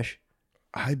bestiality cache.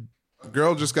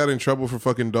 Girl just got in trouble for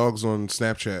fucking dogs on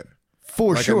Snapchat.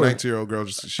 For Like sure. a 19-year-old girl,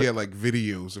 she had like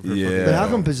videos of her. Yeah. fucking But how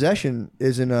dog. come possession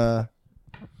isn't how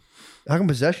come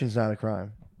possession's not a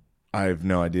crime? I have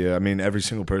no idea. I mean, every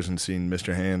single person's seen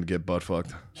Mr. Hand get butt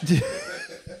fucked.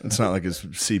 It's not like it's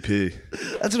CP.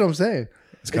 That's what I'm saying.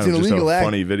 It's kind an of just a illegal act.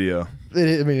 funny video. It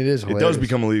is It hilarious. does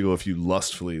become illegal if you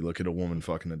lustfully look at a woman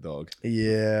fucking a dog.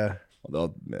 Yeah.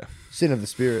 Although, yeah. Sin of the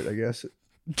spirit, I guess.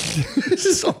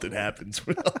 Something happens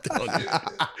when I'm telling you.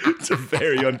 It's a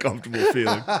very uncomfortable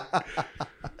feeling.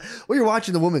 Well, you're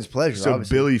watching the woman's pleasure. So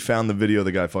obviously. Billy found the video of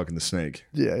the guy fucking the snake.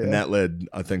 Yeah, yeah. And that led,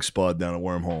 I think, Spud down a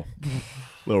wormhole.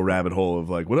 Little rabbit hole of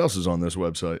like, what else is on this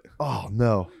website? Oh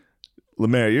no.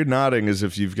 Lemaire, you're nodding as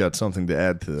if you've got something to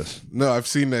add to this. No, I've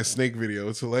seen that snake video.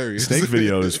 It's hilarious. Snake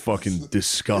video is fucking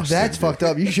disgusting. That's dude. fucked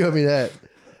up. You showed me that.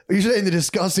 You're saying the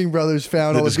Disgusting Brothers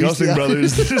found The all Disgusting the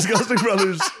Brothers. The Disgusting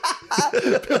Brothers.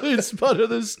 Billy and Spud are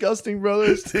the Disgusting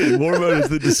Brothers. Dude, more about is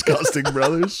the Disgusting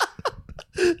Brothers.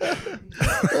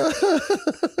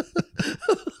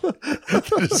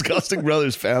 The Disgusting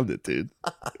Brothers found it, dude.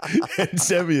 And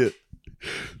sent me it.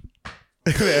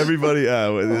 Everybody,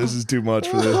 this is too much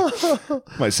for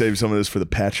this. Might save some of this for the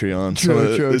Patreon.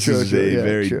 This is a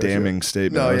very damning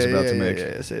statement I was about to make.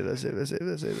 Yeah, save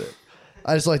that.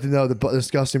 I just like to know the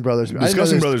Disgusting Brothers.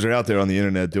 Disgusting Brothers are out there on the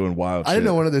internet doing wild shit. I didn't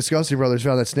know one of the Disgusting Brothers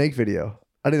found that snake video.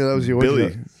 I didn't know that was the original.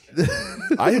 Billy.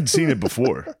 I had seen it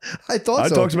before. I thought I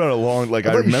so. talked about it I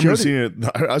thought you remember showed seeing it.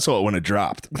 I saw it when it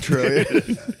dropped. True.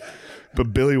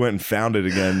 But Billy went and found it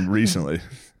again recently.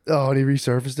 Oh, and he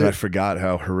resurfaced And I it. forgot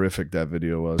how horrific that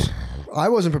video was. I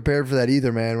wasn't prepared for that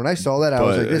either, man. When I saw that, I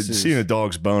was But like, "This is." seeing a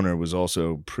dog's boner was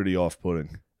also pretty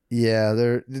off-putting. Yeah,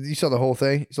 you saw the whole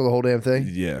thing. You saw the whole damn thing.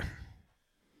 Yeah.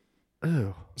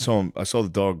 Ew. So I saw the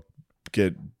dog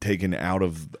get taken out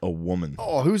of a woman.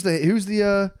 Oh, who's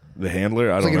the The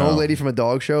handler? I It's don't like know. an old lady from a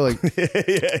dog show. Like,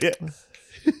 yeah.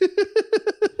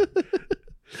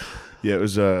 Yeah, it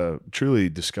was truly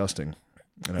disgusting.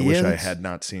 And I wish I that's- had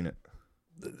not seen it.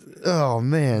 oh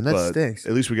man, that But stinks.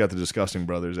 at least we got the Disgusting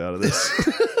Brothers out of this.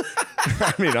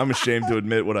 I mean, I'm ashamed to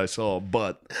admit what I saw,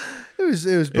 but It was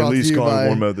at brought to least you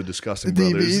calling by Warmo the Disgusting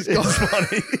the Brothers DBs. is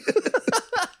funny.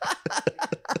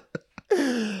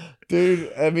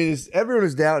 Dude, I mean, everyone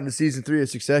was doubting the season 3 of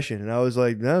Succession, and I was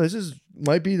like, no,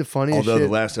 might be the funniest Although shit.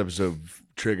 the last episode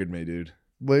triggered me, dude.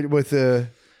 with the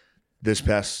This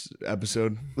past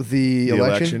episode, the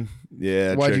election.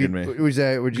 Yeah, it Why'd triggered you, me. was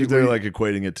that? Would you? They're like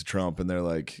equating it to Trump, and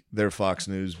they're Fox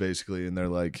News basically, and they're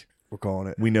like, we're calling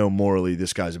it. we know morally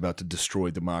this guy's about to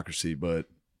destroy democracy, but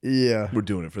Yeah. we're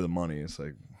doing it for the money. It's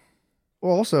like,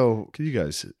 Well, also, can you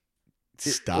guys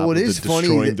stop well, it with is the funny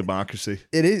destroying that- democracy?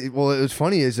 it is. Well, it was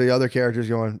funny is the other characters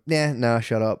going, nah,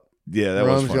 shut up. Yeah, that was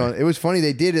Rome's funny. going. It was funny.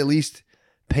 They did at least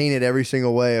paint it every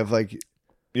single way of like,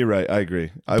 You're right. I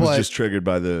agree. I was But- just triggered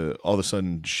by all of a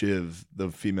sudden Shiv, the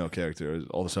female character,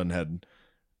 all of a sudden had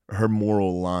her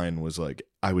moral line was like,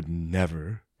 I would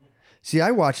never. see,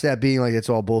 I watched that being like it's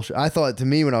all bullshit. I thought to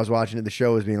me when I was watching it, the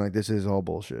show was being like this is all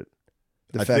bullshit.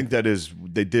 I think that is,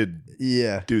 they did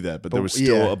yeah, do that, but But there was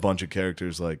still yeah. a bunch of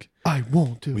characters like, I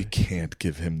won't do we it. can't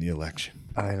give him the election.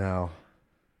 I know.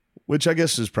 Which I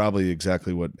guess is probably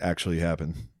exactly what actually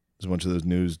happened. There's a bunch of those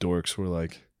news dorks were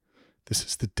like, this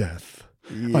is the death.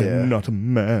 Yeah, I'm not a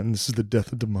man. This is the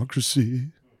death of democracy.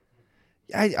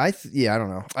 I don't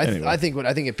know. Anyway. I think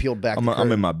it peeled back. I'm the in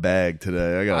curtain. my bag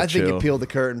today. I gotta I think chill. it peeled the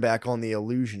curtain back on the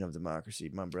illusion of democracy,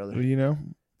 my brother. Well, you know,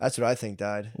 That's what I think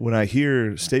died. when I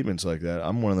hear statements like that,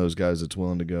 I'm one of those guys that's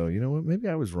willing to go, you know what, maybe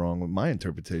I was wrong with my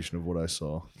interpretation of what I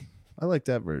saw. I like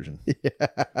that version.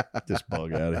 Get this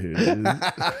bug out of here, dude.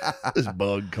 This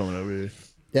bug coming over here.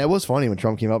 Yeah, it was funny when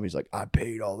Trump came up. He's like, "I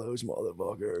paid all those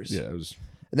motherfuckers." Yeah, it was.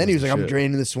 And then he was That's like, the "I'm shit.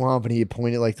 draining the swamp," and he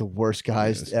appointed like the worst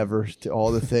guys ever to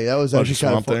all the things. That was Bunch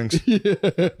actually of kind of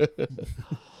swamp fun.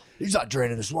 He's not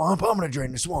draining the swamp. I'm gonna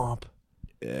drain the swamp.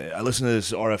 Yeah, I listened to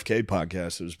this RFK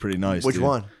podcast. It was pretty nice. Which dude.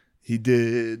 one? He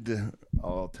did.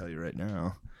 I'll tell you right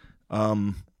now.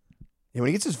 Yeah, when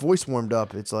he gets his voice warmed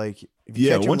up, it's like if you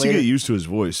Yeah, catch him once you later- get used to his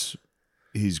voice,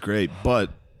 he's great.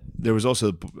 But there was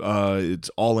also it's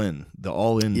All In, the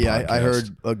All In. Yeah, I podcast heard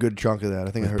a good chunk of that.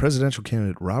 I think I with heard. presidential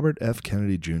candidate Robert F.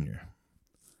 Kennedy Jr. Yeah, I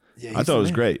he's thought the it was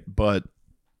man. great, but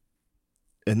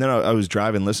and then I was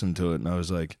driving listening to it, and I was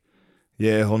like,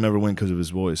 yeah, he'll never win because of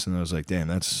his voice. And I was like, damn,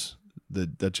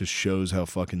 that just shows how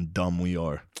fucking dumb we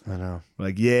are. I know.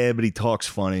 Like, yeah, but he talks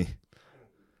funny.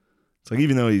 It's like,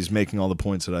 even though he's making all the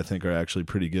points that I think are actually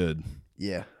pretty good,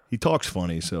 Yeah, he talks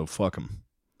funny, so fuck him.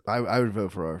 I would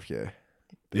vote for RFK.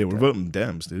 Yeah, we're voting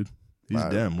Dems, dude. He's Wow.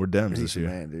 Dem. We're Dems He's this the year.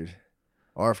 man, dude.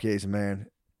 RFK is a man.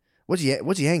 What's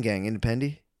he hang gang?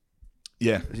 Independent?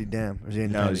 Yeah. Is he damn? Or is he No,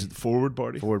 independent? is it the Forward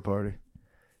Party? Forward party.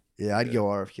 Yeah, I'd go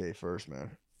RFK first,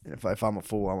 man. And if I'm a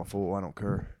fool, I'm a fool. I don't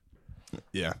care.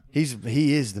 Yeah.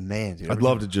 He is the man, dude. I'd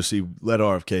love to just let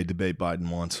RFK debate Biden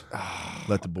once.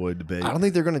 Let the boy debate. I don't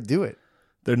think they're gonna do it.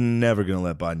 They're never going to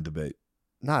let Biden debate.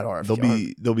 Not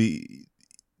RFK.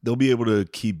 They'll be able to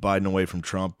keep Biden away from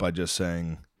Trump by just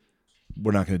saying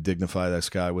we're not going to dignify this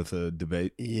guy with a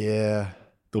debate. Yeah.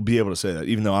 They'll be able to say that,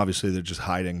 even though obviously they're just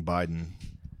hiding Biden.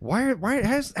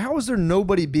 How is there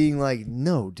nobody being like,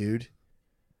 no, dude?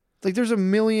 Like, there's a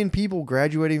million people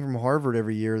graduating from Harvard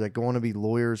every year that go on to be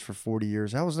lawyers for 40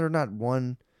 years. How is there not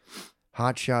one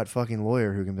hotshot fucking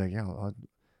lawyer who can be like, yeah, I'll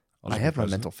I just be have my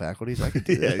president. mental faculties. I could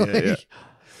do Yeah, that. yeah, yeah.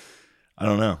 I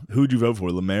don't know. Who'd you vote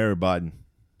for, Lemaire or Biden?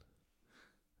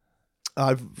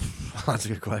 That's a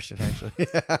good question, actually.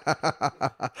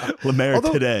 Lemaire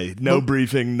Although- today. No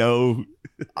briefing, no.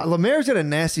 Lemaire's got a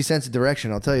nasty sense of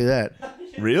direction. I'll tell you that.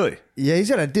 Really? Yeah, he's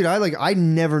got a dude. I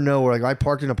never know where. Like, I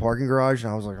parked in a parking garage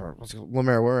and I was like, "Oh,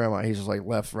 Lemaire, where am I?" He's just like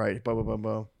left, right, boom, boom, boom,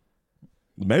 boom.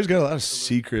 Lemaire's got a lot of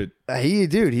secret.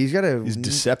 He's got a. He's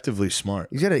deceptively smart.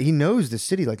 He knows the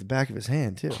city like the back of his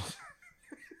hand too.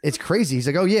 It's crazy. He's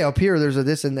like, "Oh yeah, up here there's a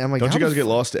this," and I'm like, Don't "How you guys the get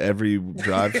lost to every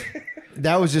drive?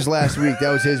 That was just last week.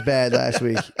 That was his bad last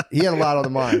week. He had a lot on the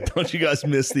mind. Don't you guys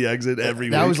miss the exit every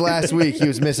week? That was last week. He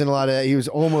was missing a lot of. He was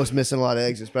almost missing a lot of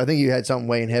exits, but I think you had something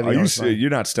weighing heavy. Are on you his mind. You're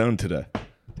not stoned today.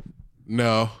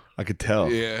 No. I could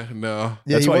tell. Yeah, no.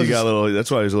 Yeah, That's he why you was got a little.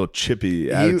 That's why he's a little chippy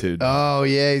he- attitude. Oh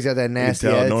yeah, he's got that you can nasty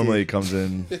tell. attitude. Normally he comes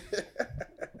in.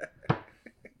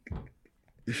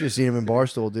 You should have seen him in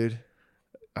Barstool, dude.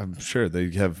 I'm sure they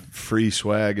have free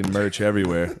swag and merch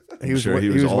everywhere. He was sure he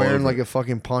was all wearing over like it. a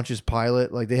fucking Pontius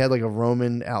Pilate. Like they had like a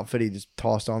Roman outfit. He just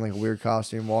tossed on like a weird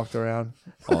costume, walked around.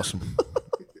 Awesome.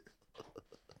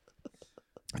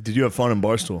 Did you have fun in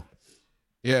Barstool?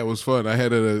 Yeah, it was fun. I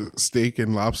had a steak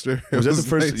and lobster. It Was that the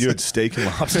first nice. you had steak and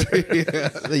lobster?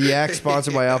 The Yak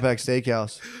sponsored by Outback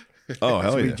Steakhouse. Oh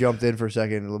hell We yeah! jumped in for a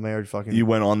second. Lemaire fucking. You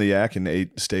went on the yak and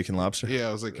ate steak and lobster. Yeah,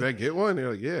 I was like, can I get one? They're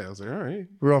like, yeah. I was like, all right.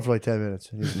 we were on for like 10 minutes.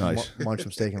 He just Nice. munched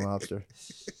some steak and lobster.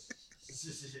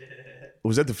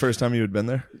 Was that the first time you had been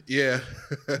there? Yeah.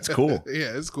 It's cool.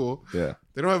 Yeah, it's cool. Yeah.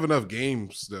 They don't have enough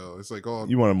games though. It's like all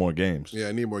You wanted more games. yeah,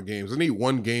 I need more games. I need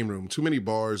one game room. Too many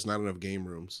bars, not enough game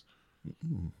rooms.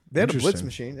 They had a blitz Interesting.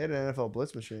 machine. They had an NFL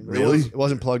blitz machine. But Really? It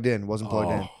wasn't plugged in. It wasn't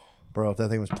plugged in. Oh. Bro, if that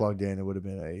thing was plugged in, it would have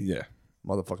been a Yeah.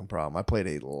 motherfucking problem. I played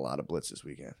a lot of blitz this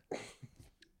weekend.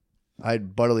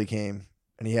 Butterly came,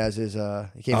 and he has his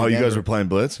he came Oh, to you guys Denver. were playing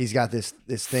Blitz? He's got this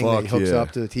thing that he Fuck hooks yeah.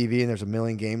 up to the TV, and there's a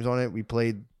million games on it. We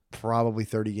played probably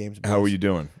 30 games. of How were Blitz. you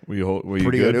doing? Were you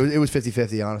Pretty good? good. It was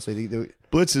 50-50, honestly.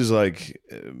 Blitz is like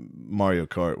Mario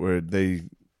Kart, where they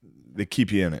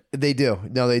keep you in it, They do.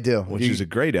 No, they do. which is a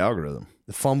great algorithm.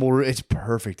 the fumble. It's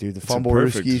perfect, dude. The It's a fumble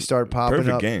perfect- risky start popping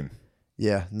Perfect up. game.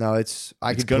 Yeah. No, it's.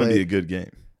 I It's could going to play. be a good game.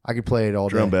 I could play it all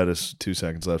Jerome day. Bettis, 2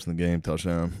 seconds left in the game,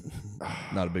 touchdown.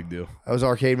 Not a big deal. That was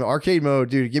arcade mode. Arcade mode,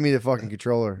 dude. Give me the fucking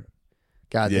controller.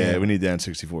 God Yeah, damn, we need the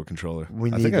N64 controller.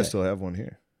 We I need think I that. still have one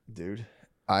here. dude.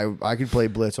 I could play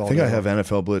Blitz all I think day. I have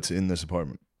NFL Blitz in this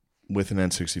apartment with an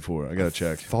N64. I got to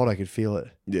check. Thought I could feel it.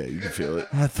 Yeah, you can feel it.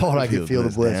 I thought I could feel the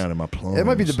Blitz. down in my plums. It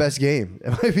might be the best game. It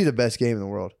might be the best game in the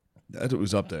world. That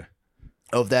was up there.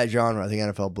 Of that genre, I think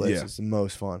NFL Blitz Yeah. is the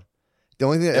most fun. The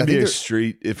only thing I think NBA they're-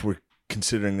 Street, if we're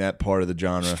considering that part of the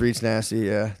genre. Street's nasty,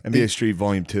 yeah. NBA Street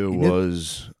Volume 2 You know-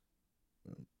 was...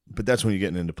 But that's when you're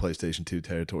getting into PlayStation 2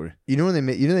 territory. You know when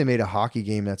they made a hockey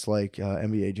game that's like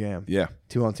NBA Jam, Yeah.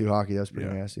 2-on-2 hockey. That was pretty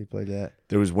Yeah. nasty. Played that.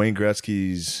 There was Wayne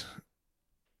Gretzky's...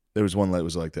 There was one that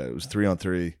was like that. It was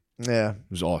 3-on-3. Yeah, It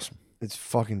was awesome. it's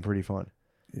fucking pretty fun.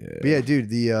 Yeah. But yeah, dude,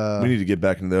 the We need to get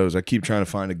back into those. I keep trying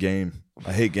to find a game.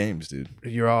 I hate games, dude.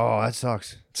 that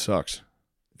sucks, It sucks.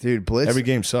 dude. Blitz. Every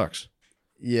game sucks.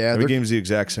 yeah, Every they're- game's the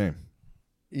exact same.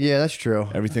 yeah, that's true.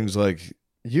 Everything's like...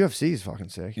 UFC is fucking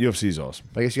sick. UFC's awesome.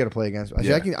 But I guess you got to play against.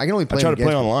 Yeah. I can only play. I try to play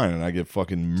against online and I get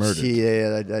fucking murdered.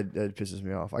 Yeah, that pisses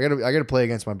me off. I gotta play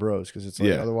against my bros because it's like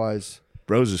Yeah. otherwise.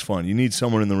 Bros is fun. You need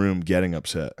someone in the room getting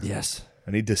upset. Yes.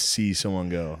 I need to see someone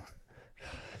go.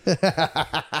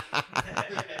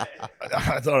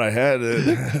 I thought I had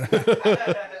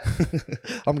it.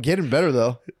 I'm getting better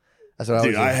though. That's what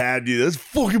Dude, I I was. had you. That's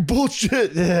fucking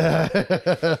bullshit. Yeah.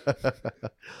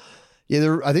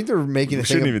 I think they're making We a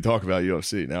shouldn't thing. even talk about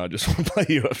UFC now. I just want to play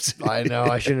UFC. I know.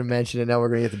 I shouldn't have mentioned it. Now we're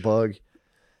gonna get the bug.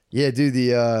 Yeah, dude.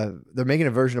 They're making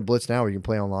a version of Blitz now where you can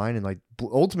play online, and like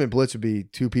Ultimate Blitz would be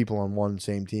 2 people on one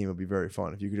same team. It'd be very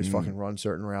fun if you could just fucking run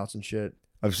certain routes and shit.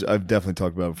 I've definitely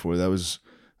talked about it before. That was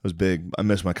big. I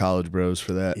miss my college bros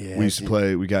for that. Yeah, We used to dude.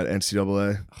 play. We got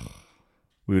NCAA.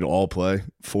 We would all play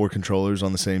 4 controllers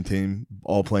on the same team,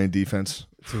 all playing defense,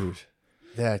 Dude,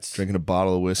 that's drinking a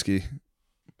bottle of whiskey,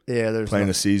 yeah. There's playing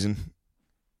a season.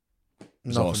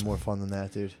 nothing awesome. more fun than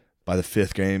that, dude. By the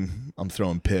 5th game, I'm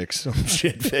throwing picks. I'm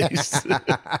shit faced.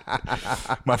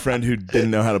 My friend who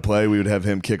didn't know how to play, we would have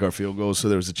him kick our field goals, so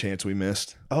there was a chance we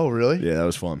missed. Oh, really? Yeah, that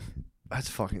was fun. That's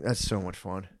so much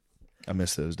fun. I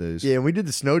miss those days. Yeah, and we did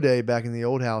the snow day back in the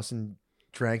old house and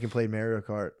drank and played Mario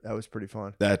Kart. That was pretty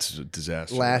fun. That's a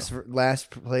disaster. Last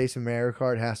place in Mario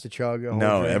Kart has to chug a whole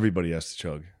No, drink. everybody has to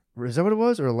chug. Is that what it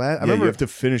was? Or last? I Yeah, remember you have to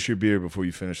finish your beer before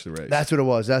you finish the race. that's what it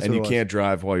was. That's and what you it was. can't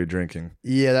drive while you're drinking.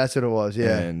 Yeah, that's what it was.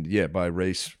 Yeah, And yeah, by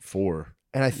race 4,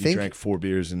 and I you think drank 4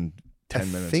 beers in 10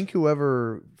 minutes. I think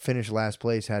whoever finished last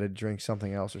place had to drink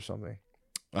something else or something.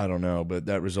 I don't know, but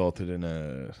that resulted in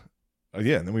a.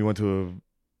 Yeah, and then we went to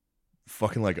a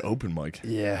fucking like open mic,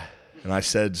 Yeah. and I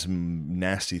said some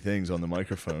nasty things on the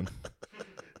microphone.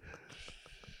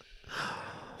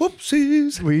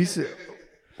 Whoopsies. We used to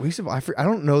I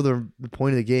don't know the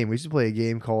point of the game. We used to play a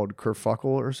game called Kerfuckle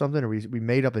or something, or we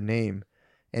made up a name,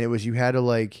 and it was you had to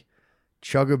like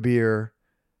chug a beer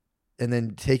and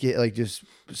then take it like just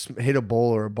hit a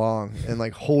bowl or a bong and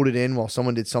like hold it in while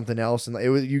someone did something else, and it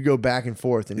was you go back and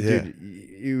forth, and Yeah. dude,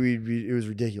 it was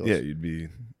ridiculous. Yeah, you'd be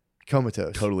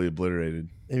Comatose. totally obliterated.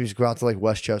 And you just go out to like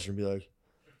Westchester and be like,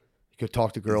 go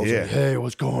talk to girls. Yeah. Like, hey,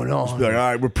 what's going Just on? be like, all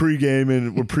right, we're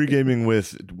pre-gaming. We're pre-gaming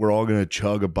with. We're all gonna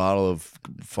chug a bottle of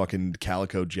fucking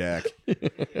Calico Jack.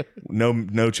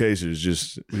 No chasers.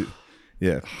 Just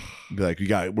yeah. Be like,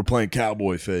 we're playing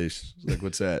Cowboy Face. It's like,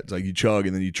 what's that? It's like you chug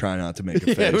and then you try not to make a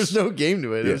face. Yeah, there was no game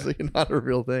to it. It Yeah. was like not a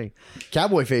real thing.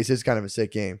 Cowboy Face is kind of a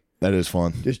sick game. That is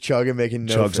fun. Just chugging, making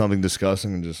no. Chug something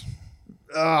disgusting and just.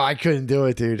 Oh, I couldn't do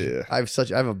it, dude. Yeah. I have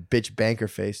a bitch banker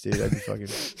face, dude. I'd be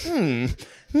fucking.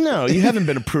 No, you haven't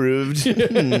been approved.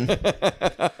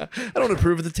 I don't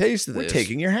approve of the taste of this.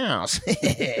 your house.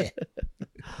 It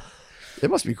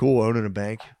must be cool owning a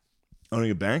bank.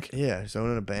 Owning a bank? Yeah, just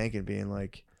owning a bank and being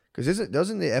like, because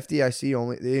doesn't the FDIC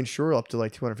only they insure up to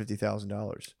like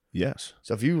 $250,000? Yes.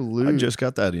 So if you I lose, just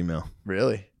got that email.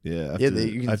 really, Yeah. Yeah,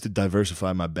 you can- I have to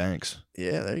diversify my banks.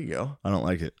 yeah, there you go. I don't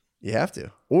like it. You have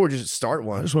to, or just start I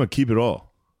one. just want to keep it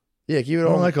all. Yeah, keep I it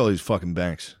don't all. like all these fucking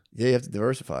banks. Yeah, you have to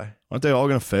diversify. Aren't they all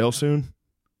going to fail soon?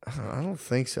 I don't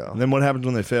think so. And then what happens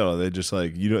when they fail? Are they just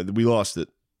like, we lost it.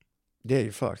 Yeah,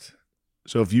 you're fucked.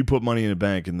 So if you put money in a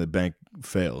bank and the bank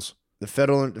fails. The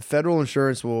federal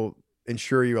insurance will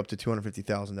insure you up to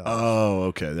 $250,000. Oh,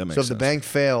 okay. That makes So sense. if the bank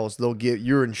fails,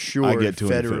 you're insured I get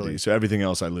 250. federally. So everything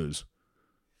else I lose.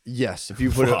 Yes, if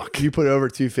you put Fuck. if you put over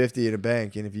 250 in a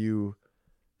bank, and if you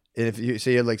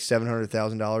say you had like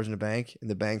 $700,000 in a bank, and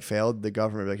the bank failed, the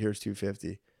government would be like, here's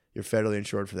 250. You're federally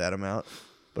insured for that amount.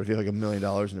 But if you have like $1 million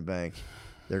in a bank,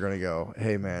 they're gonna go,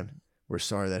 hey man, we're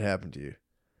sorry that happened to you,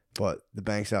 but the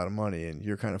bank's out of money and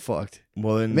you're kind of fucked.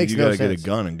 Well, then Makes you no got to get a sense.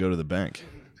 gun and go to the bank.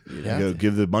 You'd You have go to.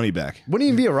 give the money back. Wouldn't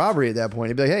even be a robbery at that point.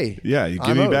 You'd be like, hey, Yeah, you give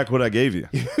I'm me owed. back what I gave you.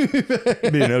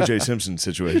 It'd be an O.J. Simpson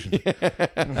situation.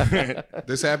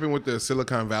 This happened with the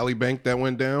Silicon Valley Bank that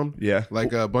went down. Yeah.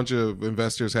 Like a bunch of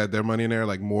investors had their money in there,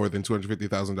 like more than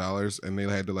 $250,000, and they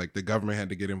had to the government had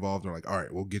to get involved. They're like, all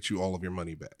right, we'll get you all of your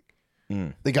money back.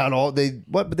 they got all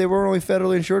but they were only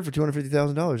federally insured for $250,000.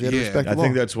 They had to Yeah, respect the I law.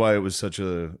 think that's why it was such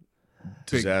a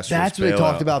disastrous That's what they bailout.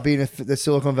 talked about being the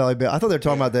Silicon Valley Bank. I thought they were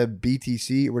talking about the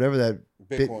BTC or whatever that.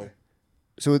 Bitcoin.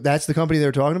 So that's the company they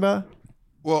were talking about.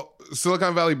 Well,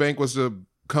 Silicon Valley Bank was the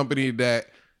company that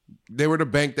they were the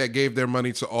bank that gave their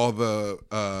money to all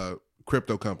the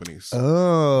crypto companies.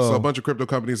 Oh, So a bunch of crypto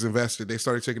companies invested. They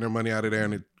started taking their money out of there,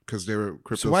 and because they were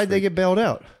crypto. so why'd they get bailed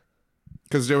out?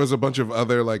 Because there was a bunch of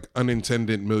other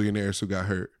unintended millionaires who got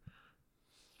hurt.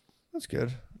 That's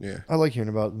good. Yeah. I like hearing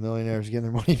about millionaires getting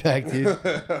their money back, dude.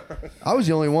 I was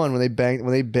the only one when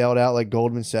they bailed out like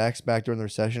Goldman Sachs back during the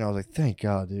recession. I was like, thank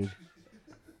God, dude.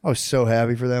 I was so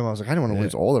happy for them. I was like, I didn't want to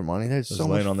lose all their money. There's I was so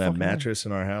laying much on that fucking money. mattress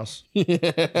in our house.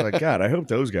 I was like, God, I hope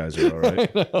those guys are all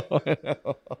right.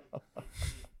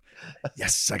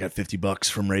 Yes, I got $50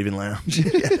 from Raven Lounge.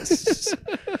 Yes.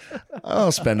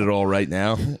 I'll spend it all right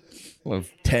now. I'll have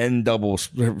 10 double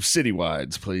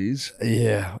citywides, please.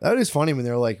 Yeah, that is funny when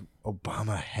they're like,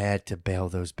 Obama had to bail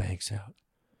those banks out.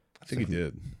 I think he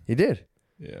did. He did,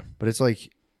 Yeah. but it's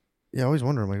like, yeah, I always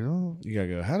wonder. I'm like, oh. You got to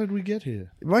go, how did we get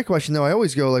here? My question though, I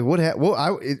always go like,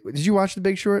 did you watch The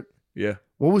Big Short? Yeah.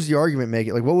 What was the argument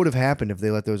making? Like, what would have happened if they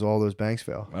let all those banks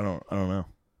fail? I don't know.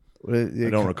 Would I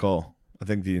don't recall. I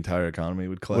think the entire economy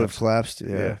would Would have collapse. collapsed.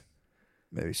 Yeah. Yeah.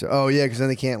 Maybe so. Oh yeah, because then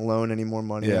they can't loan any more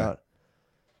money Yeah. out.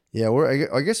 Yeah,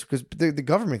 I guess because the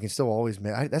government can still always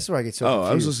make. That's where I get so. Oh, I was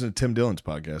confused. listening to Tim Dillon's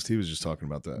podcast. He was just talking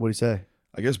about that. What do you say?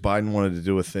 I guess Biden wanted to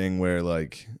do a thing where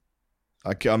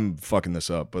I'm fucking this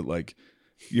up, but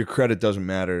your credit doesn't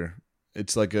matter.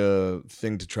 It's like a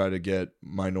thing to try to get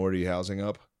minority housing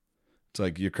up. It's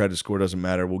like your credit score doesn't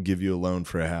matter. We'll give you a loan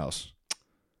for a house.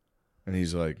 And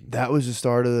he's like, That was the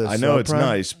start of the. I know it's subprime?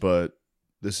 nice, but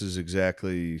this is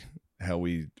exactly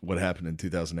what happened in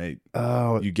 2008.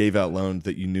 Oh You gave out loans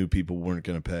that you knew people weren't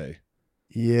going to pay,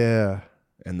 yeah,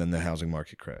 and then the housing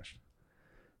market crashed.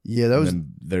 yeah. That was. And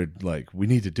then they're like, we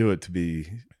need to do it to be.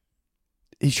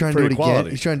 He's trying to for do it again. equality.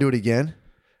 He's trying to do it again.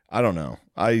 I don't know.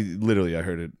 I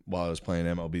heard it while I was playing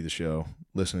MLB The Show,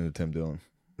 listening to Tim Dillon.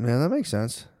 Man, that makes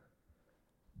sense.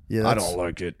 Yeah, I that's, don't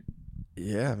like it.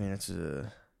 Yeah, I mean it's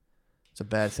a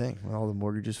bad thing when all the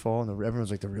mortgages fall and everyone's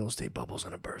like the real estate bubble's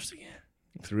gonna burst again.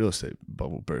 If the real estate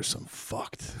bubble bursts, I'm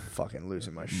fucked. Fucking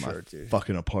losing my shirt, dude.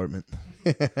 Fucking apartment.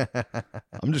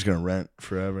 I'm just gonna rent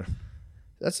forever.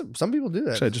 That's some people do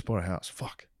that. Actually, I just bought a house.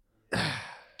 Fuck.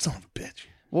 Son of a bitch.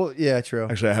 Well, yeah, true.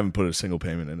 Actually, I haven't put a single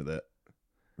payment into that.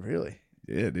 Really?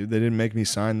 Yeah, dude. They didn't make me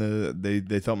sign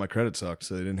they thought my credit sucked,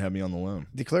 so they didn't have me on the loan.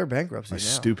 Declare bankruptcy My now.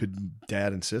 stupid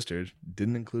dad and sister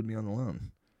didn't include me on the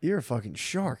loan. You're a fucking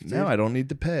shark, dude. Now I don't need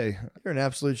to pay. You're an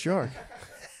absolute shark.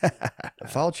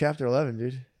 File Chapter 11,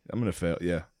 dude. I'm gonna fail.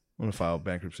 Yeah, I'm gonna file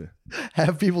bankruptcy.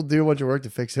 Have people do a bunch of work to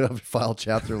fix it up and file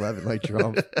Chapter 11 like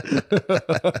Trump.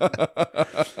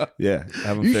 Yeah,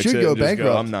 have them You fix should it go and just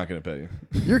bankrupt. I'm not gonna pay you.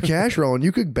 You're cash rolling.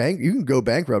 You can go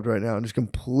bankrupt right now and just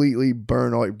completely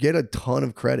burn get a ton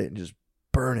of credit and just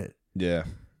burn it. Yeah,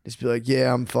 Just be like,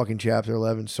 yeah, I'm fucking Chapter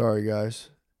 11. Sorry, guys.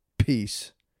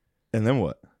 Peace. and then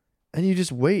what? And you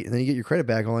just wait, and then you get your credit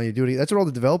back. All you do it. That's what all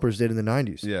the developers did in the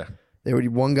 90s. Yeah,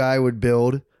 One guy would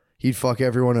build, he'd fuck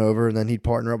everyone over, and then he'd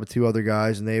partner up with two other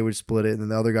guys, and they would split it, and then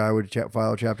the other guy would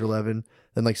file Chapter 11.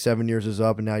 Then 7 years is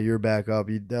up, and now you're back up.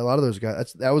 A lot of those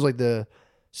guys. That was like the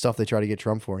stuff they tried to get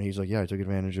Trump for, and he's like, yeah, I took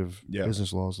advantage of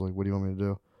business laws. Like, what do you want me to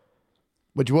do?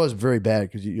 Which was very bad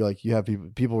because you have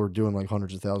people were doing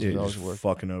hundreds of thousands of dollars just of work.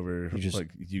 fucking over just-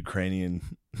 Ukrainian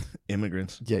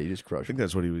immigrants. Yeah, you just I crush think it.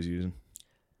 that's what he was using.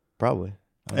 Probably.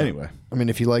 Anyway, I mean,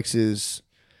 if he likes his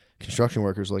construction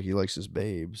workers like he likes his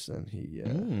babes, then he.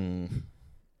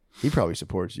 He probably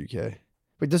supports UK.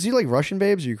 But does he like Russian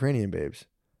babes or Ukrainian babes?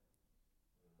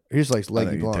 He just likes I leggy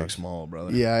think he takes blondes. small,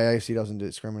 brother. Yeah, I guess he doesn't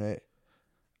discriminate.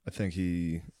 I think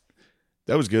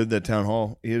that was good, that town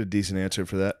hall. He had a decent answer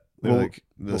for that. Well- Like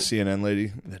the CNN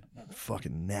lady, that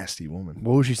fucking nasty woman.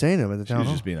 What was she saying to him at the She town was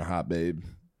hall? just being a hot babe,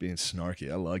 being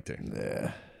snarky. I liked her.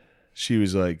 Yeah. She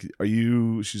was like,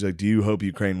 she's like, do you hope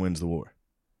Ukraine wins the war?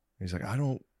 He's like, I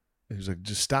don't. He's like,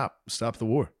 just stop the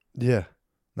war. Yeah.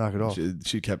 Knock it off.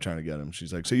 She kept trying to get him.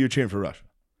 She's like, so you're cheering for Russia?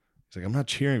 He's like, I'm not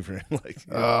cheering for him. Like,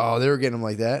 Oh, they were getting him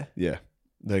like that? yeah.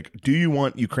 Like, do you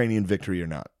want Ukrainian victory or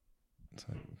not? It's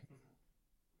like,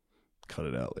 cut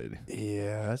it out, lady.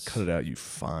 Yeah. That's... Cut it out, you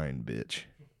fine bitch.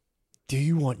 Do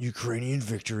you want Ukrainian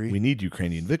victory? We need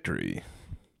Ukrainian victory.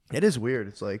 It is weird.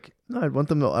 It's like, no, I want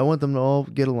them to all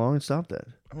get along and stop that.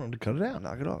 I want him to cut it out.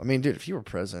 Knock it off. I mean, dude, if he were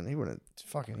president, he wouldn't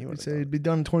He'd have say done, it'd be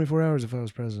done in 24 hours if I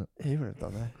was president. he wouldn't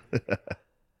have done that.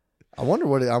 I wonder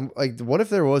I'm like, what if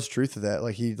there was truth to that?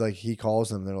 Like he calls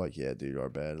them, they're like, yeah, dude, our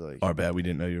bad. Like, Our bad, we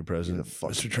didn't know you were you're president. the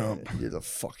fucking Mr. Trump. man. You're the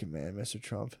fucking man, Mr.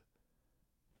 Trump.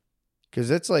 Because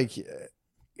that's like, if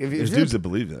There's you're- dudes that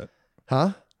believe that.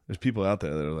 huh? There's people out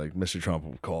there that are like, Mr. Trump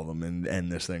will call them and end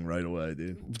this thing right away,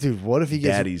 dude. Dude, what if he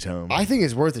gets? Daddy's home. I think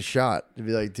it's worth a shot to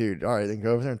be like, dude, all right, then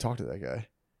go over there and talk to that guy.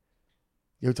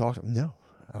 Go talk to him. No,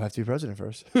 I'll have to be president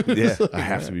first. Yeah, I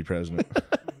have to be president.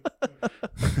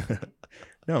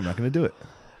 No, I'm not going to do it.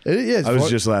 It's I was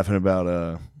fun- just laughing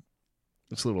about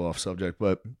it's a little off subject,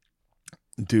 but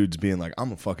dudes being like,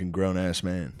 I'm a fucking grown ass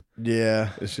man. yeah.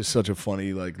 It's just such a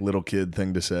funny like little kid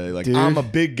thing to say. Like, Dude. I'm a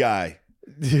big guy.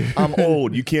 Dude, I'm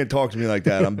old. You can't talk to me like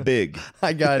that. I'm big.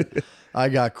 I got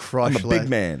I'm crushed. a big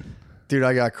man. Dude,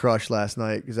 I got crushed last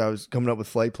night because I was coming up with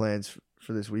flight plans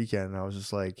for this weekend, and I was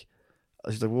just like,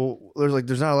 well,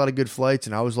 there's not a lot of good flights,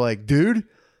 and I was like, dude.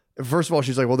 First of all,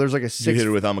 she's like, well, there's like a You 6. hit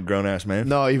her with I'm a grown ass man.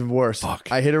 No, even worse. Fuck.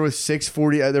 I hit her with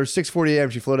 6:40. There was 6:40 a.m.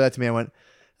 She floated out to me. I went,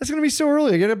 that's gonna be so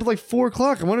early. I get up at like 4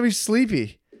 o'clock. I want to be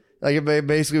sleepy. Like it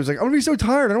basically was like, I'm gonna be so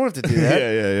tired. I don't have to do that.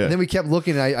 Yeah. And then we kept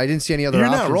looking. And I didn't see any other. You're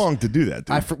options. not wrong to do that,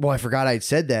 dude. I forgot I'd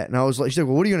said that, and I was like, she's like,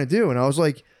 well, what are you gonna do? And I was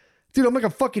like, dude, I'm like a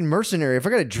fucking mercenary. If I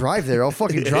gotta drive there, I'll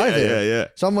fucking drive there. Yeah.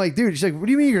 So I'm like, dude, she's like, what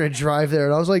do you mean you're gonna drive there?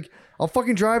 And I was like, I'll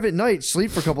fucking drive at night, sleep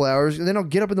for a couple hours, and then I'll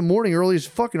get up in the morning early as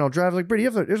fuck, and I'll drive. Like, Brittany,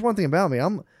 there's one thing about me.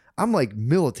 I'm like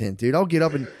militant, dude. I'll get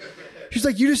up and she's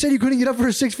like, you just said you couldn't get up for a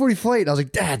 6:40 flight. And I was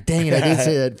like, dang it, I did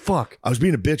say that. Fuck. I was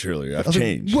being a bitch earlier. I've I was like,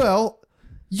 changed. well,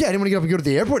 yeah, I didn't want to get up and go to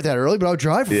the airport that early, but I'll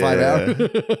drive for 5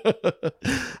 hours.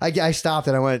 I stopped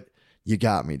and I went, you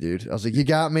got me, dude. I was like, you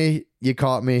got me. You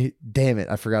caught me. Damn it.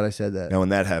 I forgot I said that. Now, when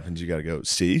that happens, you got to go,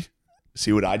 see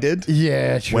what I did?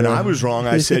 Yeah, true. When I was wrong,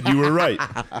 I said you were right.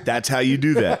 That's how you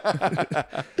do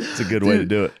that. It's a good way to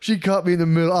do it. She caught me in the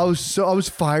middle. I was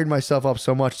firing myself up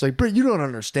so much. It's like, Britt, you don't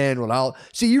understand what I'll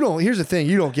see. You don't. Here's the thing,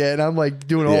 you don't get. And I'm like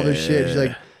doing all this shit. She's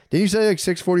like, didn't you say like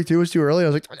 6:42 was too early? I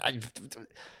was like,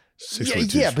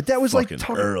 6:42 yeah, but that was like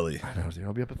fucking early. I know, dude.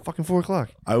 I'll be up at fucking 4 o'clock.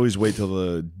 I always wait till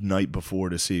the night before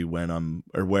to see when I'm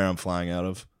or where I'm flying out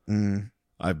of.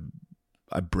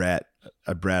 I brat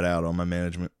out on my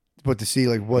management. But to see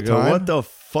like I what go, time? what the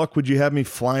fuck would you have me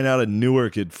flying out of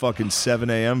Newark at fucking 7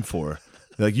 a.m. for?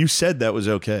 They're like, you said that was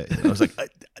okay. And I was like,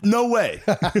 no way.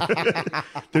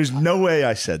 There's no way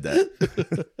I said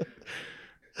that.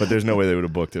 But there's no way they would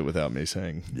have booked it without me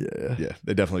saying, yeah,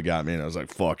 they definitely got me. And I was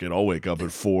like, fuck it, I'll wake up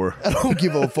at 4. I don't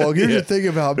give a fuck. Here's the thing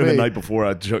about Then me. the night before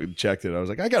I checked it, I was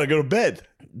like, I got to go to bed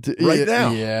right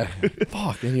now. Yeah.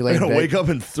 Fuck. And you I lay in got to bed. wake up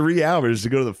in 3 hours to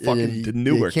go to the fucking to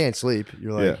Newark. You can't sleep.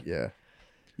 You're like, yeah.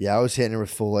 I was hitting her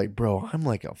with full like, bro, I'm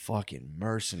like a fucking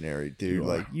mercenary, dude. You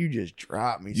are. Like, you just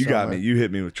dropped me. You got me. somewhere. You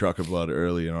hit me with trucker blood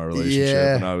early in our relationship,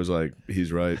 Yeah. and I was like,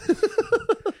 he's right.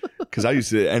 Because I used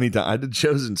to anytime I did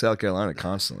shows in South Carolina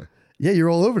constantly. Yeah, you're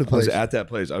all over the I was place. at that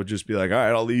place. I would just be like, all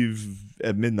right, I'll leave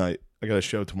at midnight. I got a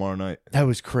show tomorrow night. That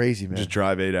was crazy, man. Just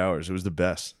drive 8 hours. It was the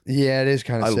best. Yeah, it is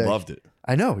kind I of sick. loved it.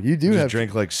 I know. You do Just have.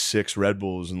 drink like 6 Red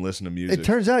Bulls and listen to music. It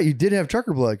turns out you did have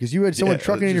trucker blood because you had someone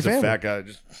trucking in your just family. a fat guy,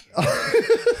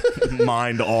 just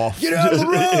mind off. Get out of the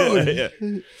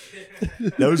road. Yeah.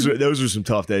 Those were some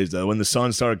tough days though. When the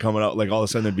sun started coming out, like all of a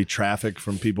sudden there'd be traffic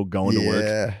from people going to work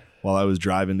Yeah. while I was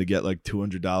driving to get like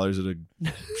 $200 at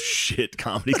a shit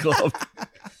comedy club.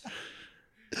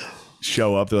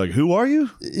 Show up, they're like, "Who are you?"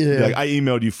 Yeah. Like, I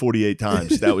emailed you 48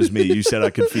 times. That was me. You said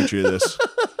I could feature this.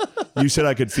 You said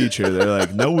I could feature. They're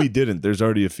like, "No, we didn't. There's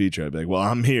already a feature." I'd be like, "Well,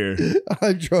 I'm here.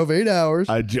 I drove 8 hours.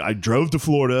 I drove to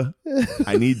Florida.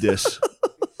 I need this."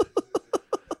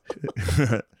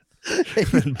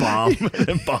 And bomb.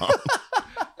 And bomb.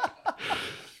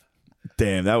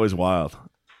 Damn, that was wild.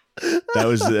 That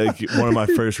was like one of my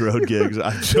first road gigs.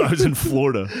 I was in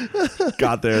Florida.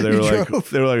 Got there, they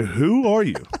were like, "Who are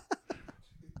you?"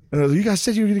 And I was like, "You guys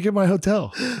said you were going to get my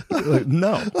hotel." They're like,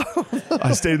 no,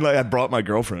 I brought my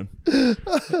girlfriend.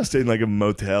 I stayed in like a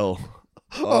motel.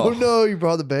 Oh no, you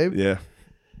brought the babe? Yeah.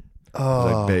 I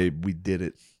was like, babe, we did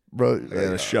it. Bro, I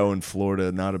had a show in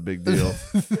Florida, not a big deal.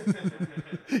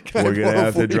 We're gonna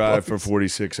have to drive for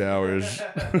 46 hours.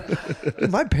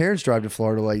 my parents drive to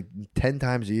Florida like 10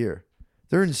 times a year.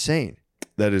 They're insane.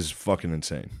 That is fucking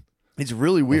insane. It's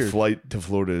really A weird. flight to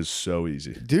Florida is so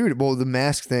easy. Dude, well, the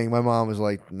mask thing, my mom was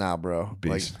like, nah, bro.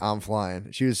 Beast. Like, I'm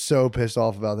flying. She was so pissed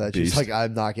off about that. She's Beast. like,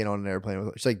 I'm not getting on an airplane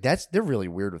with. She's like, they're really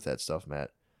weird with that stuff, Matt.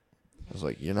 I was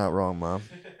like, you're not wrong, Mom.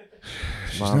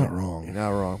 She's Mom, not wrong. You're not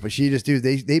wrong. But she just, dude,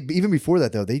 they even before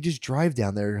that, though, they just drive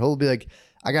down there. He'll be like,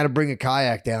 I got to bring a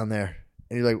kayak down there.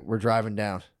 And he's like, we're driving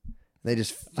down. They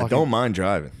just fucking. I don't mind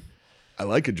driving. I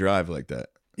like a drive like that.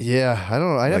 Yeah, I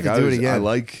don't know. I'd Like, have to do it again. I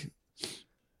like.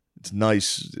 It's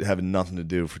nice having nothing to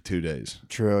do for 2 days.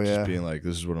 True, yeah. Just being like,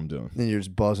 this is what I'm doing. Then you're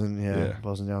just buzzing, Yeah.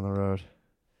 buzzing down the road.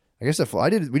 I guess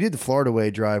we did the Florida Way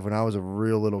drive when I was a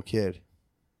real little kid.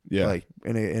 Yeah. Like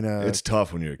in a It's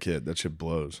tough when you're a kid. That shit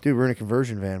blows. dude, we're in a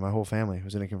conversion van. My whole family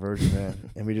was in a conversion van,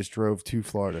 and we just drove to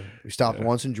Florida. We stopped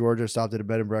once in Georgia, stopped at a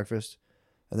bed and breakfast,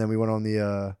 and then we went on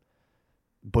the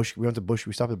Bush. We went to Bush.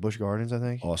 We stopped at Busch Gardens, I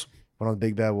think. Awesome. Went on the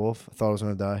Big Bad Wolf. I thought I was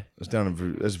gonna die. It's down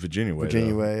in that's Virginia way.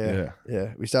 Virginia though. Way,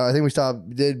 yeah. We stopped. I think we stopped.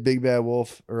 We did Big Bad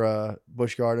Wolf or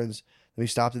Busch Gardens. Then we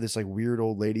stopped at this like weird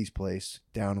old lady's place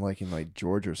down like in like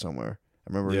Georgia or somewhere.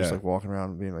 I remember just Yeah. like walking around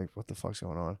and being like, "What the fuck's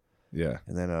going on?" Yeah.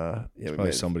 And then yeah, we Probably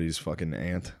made, somebody's fucking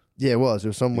aunt. yeah, it was. There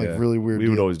was some like Yeah. really weird. We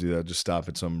would deal. always do that. Just stop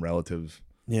at some relative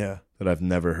Yeah. that I've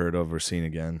never heard of or seen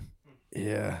again.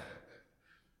 Yeah.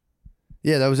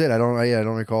 Yeah, that was it. I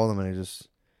don't recall them, and I just.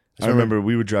 I remember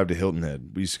we would drive to Hilton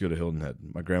Head. We used to go to Hilton Head.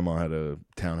 My grandma had a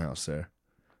townhouse there.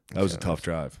 That was a tough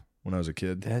drive when I was a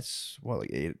kid. That's what,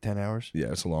 like 8-10 hours. Yeah,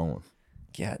 it's a long one.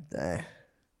 God damn.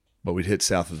 But we'd hit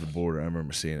south of the border. I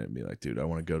remember seeing it and be like, dude, I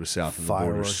want to go to south of the border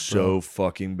Fireworks, so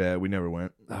fucking bad. We never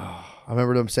went. I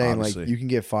remember them saying Honestly. like you can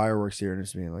get fireworks here, and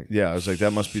it's being like, Yeah, I was like,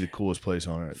 that must be the coolest place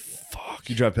on earth. Fuck.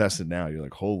 You drive past it now, you're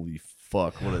like, holy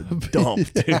fuck, what a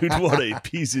dump, dude. What a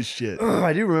piece of shit.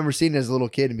 I do remember seeing it as a little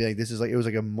kid and being like, this is like, it was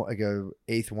like a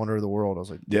eighth wonder of the world. I was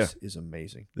like, this is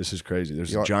amazing. This is crazy.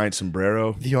 There's The a giant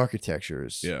sombrero. The architecture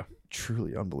is Yeah.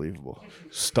 truly unbelievable.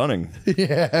 Stunning.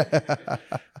 Yeah.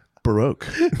 Baroque.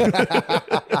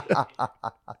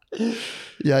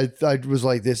 Yeah, I was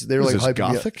like this. They were Is like this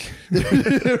hyping me up. Gothic?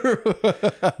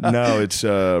 No, it's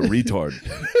retard.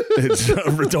 It's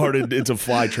retarded. It's a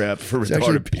fly trap for It's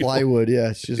actually retarded people. plywood.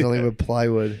 Yeah, it's just nothing but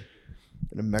plywood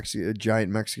and a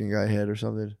giant Mexican guy head or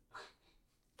something.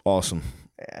 Awesome.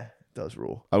 Yeah, it does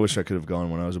rule. I wish I could have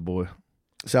gone when I was a boy.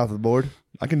 South of the board.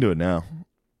 I can do it now.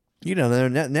 You know,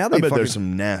 now I they bet fucking. there's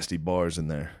some nasty bars in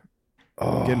there.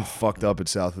 Oh. Getting fucked up at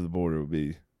south of the border would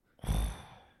be.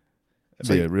 It'd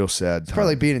like- be a real sad It's time.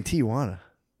 probably like being in Tijuana.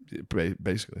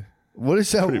 Basically. What is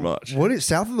that? Pretty much. What is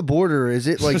south of the border? Is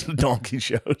it like donkey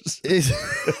shows. is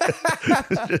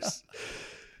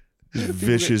Just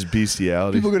vicious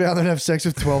bestiality. people go down there and have sex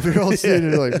with 12-year-olds? Yeah.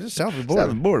 And they're like, this is south of the South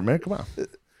of the border. border, man. Come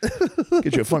on.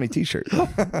 Get you a funny T-shirt.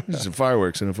 Just some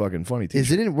fireworks and a fucking funny T-shirt.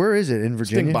 Is it in? Where is it in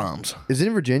Virginia? Stink bombs. Is it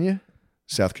in Virginia?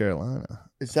 South Carolina.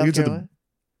 It's I think South it's at the- Carolina.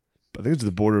 I think it's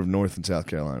the border of North and South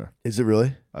Carolina. Is it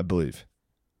really? I believe.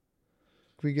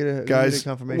 Can we get a Guys,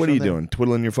 confirmation? what are you on that? doing?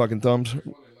 Twiddling your fucking thumbs?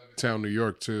 Town, New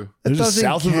York, too. There's a doesn't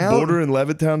south of the count. border in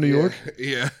Levittown, New York.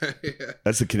 Yeah.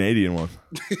 That's the Canadian one.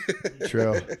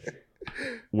 True.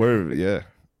 Where? Yeah.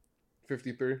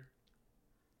 53.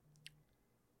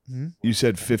 You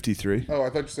said 53. Oh, I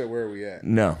thought you said where are we at?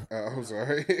 No, Oh, I'm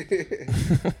sorry.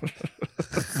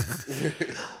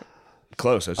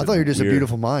 close. I thought you were just a weird.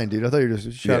 beautiful mind, dude. I thought you were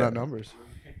just shout Yeah. out numbers.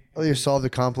 I thought you solved a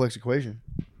complex equation.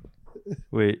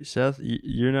 Wait, south?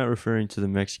 You're not referring to the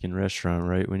Mexican restaurant,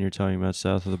 right? When you're talking about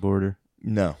south of the border,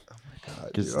 No.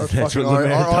 because Our that's fucking what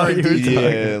Lemaire our thought you were R&D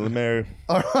talking Yeah, Lemaire.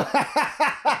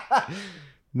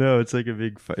 No, it's like a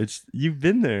big. It's you've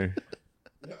been there.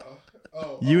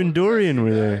 Oh, You and Dorian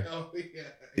were there. Oh,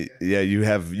 yeah. Yeah,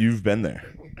 you've been there.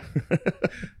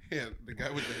 Yeah, the guy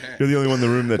with the hat. You're the only one in the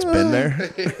room that's been there.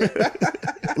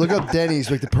 Look up Denny's,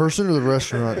 like the person or the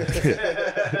restaurant.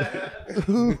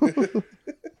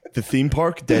 The theme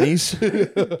park, Denny's.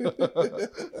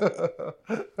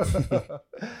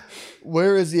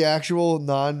 Where is the actual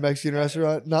non-Mexican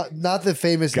restaurant? Not the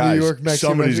famous Guys, New York Mexican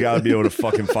somebody's got to restaurant. be able to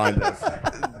fucking find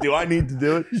that. Do I need to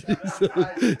do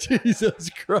it? Jesus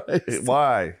Christ.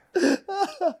 Why?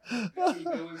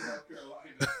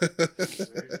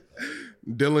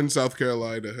 Dillon, South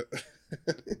Carolina.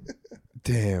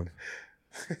 Damn.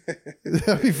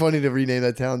 That'd be funny to rename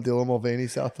that town Dillon Mulvaney,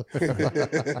 South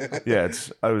Carolina. Yeah,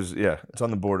 it's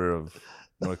on the border of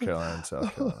North Carolina and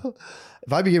South Carolina.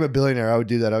 If I became a billionaire, I would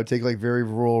do that. I would take like very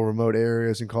rural, remote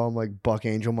areas and call them like Buck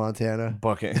Angel, Montana.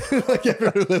 Bucking. Like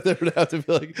everyone who lived there would have to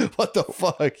be like, what the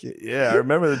fuck? Can Yeah, I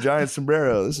remember the giant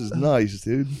sombrero. This is nice,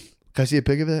 dude. I see a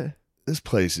pic of that? This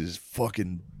place is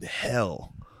fucking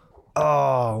hell.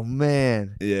 Oh,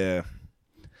 man. Yeah.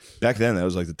 Back then, that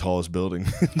was like the tallest building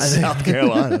in South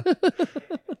Carolina.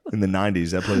 In the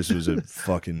 90s, that place was a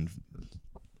fucking...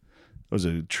 It was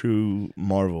a true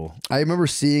marvel. I remember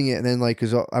seeing it, and then like,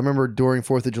 because I remember during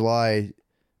 4th of July,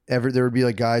 there would be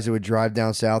like guys that would drive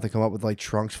down south and come up with like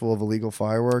trunks full of illegal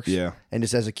fireworks. Yeah. And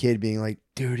just as a kid being like,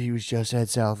 dude, he was just head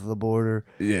south of the border.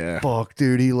 Yeah. Fuck,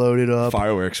 dude, he loaded up.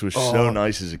 Fireworks was so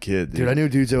nice as a kid, Dude, I knew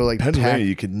dudes that were like, Pennsylvania,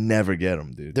 you could never get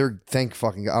them, dude. they're thank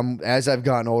fucking God. As I've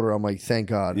gotten older, I'm like, thank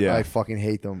God. Yeah. I fucking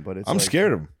hate them, but it's I'm like,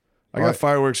 scared of them. I got Right.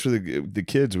 fireworks for the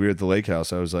kids. We were at the lake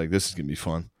house. I was like, this is going to be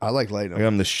fun. I like lighting I got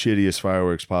them. them the shittiest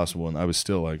fireworks possible, and I was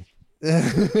still like,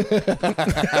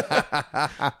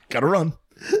 gotta run.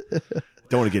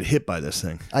 Don't want to get hit by this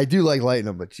thing. I do like lighting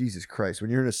them, but Jesus Christ,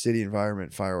 when you're in a city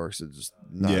environment, fireworks are just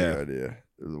not Yeah. a good idea.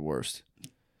 They're the worst.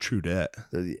 True that.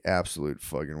 They're the absolute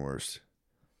fucking worst.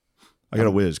 I got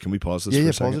a whiz. Can we pause this Yeah,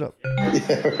 for a yeah, second? pause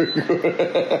it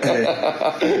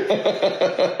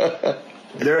up.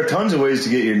 There are tons of ways to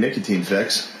get your nicotine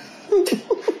fix.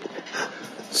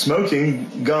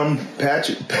 Smoking, gum,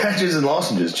 patches, and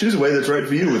lozenges. Choose a way that's right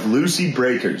for you with Lucy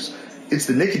Breakers. It's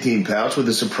the nicotine pouch with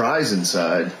a surprise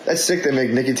inside. That's sick. They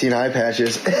make nicotine eye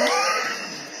patches.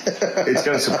 It's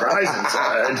got a surprise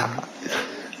inside.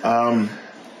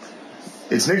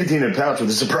 It's nicotine in a pouch with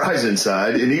a surprise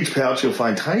inside. In each pouch, you'll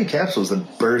find tiny capsules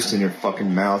that burst in your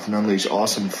fucking mouth and unleash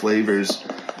awesome flavors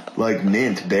like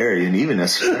mint, berry, and even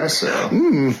espresso.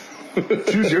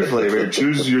 Choose your flavor,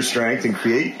 choose your strength, and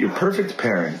create your perfect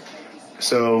pairing.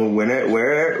 So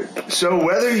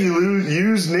whether you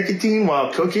use nicotine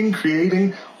while cooking,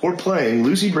 creating, or playing,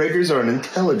 Lucy Breakers are an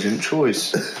intelligent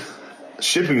choice.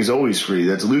 Shipping is always free.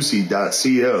 That's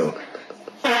lucy.co.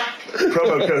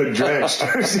 Promo code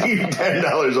DRENCHED to receive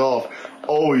 $10 off.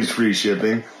 Always free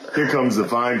shipping. Here comes the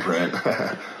fine print.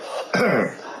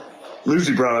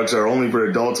 Lucy products are only for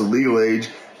adults of legal age,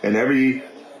 and every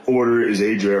order is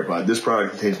age verified. This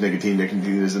product contains nicotine.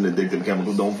 Nicotine is an addictive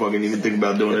chemical. Don't fucking even think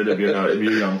about doing it if you're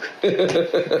young.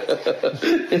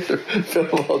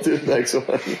 I'll do the next one.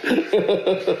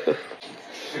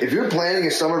 If you're planning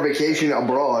a summer vacation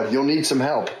abroad, you'll need some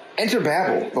help. Enter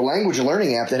Babbel, the language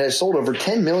learning app that has sold over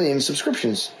 10 million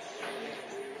subscriptions.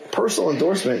 Personal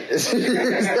endorsement is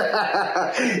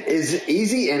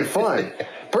easy and fun.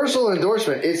 Personal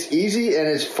endorsement, it's easy and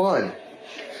it's fun.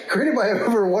 Created by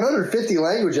over 150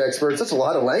 language experts, that's a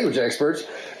lot of language experts,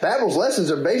 Babbel's lessons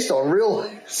are based on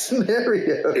real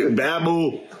scenarios.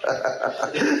 Babbel.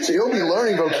 So you'll be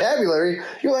learning vocabulary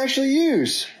you'll actually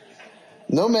use.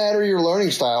 No matter your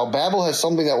learning style, Babbel has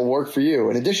something that will work for you.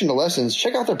 In addition to lessons,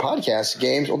 check out their podcasts,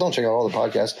 games. Well, don't check out all the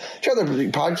podcasts. Check out their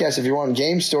podcasts if you want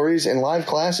games, stories, and live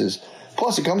classes.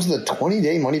 Plus, it comes with a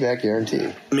 20-day money-back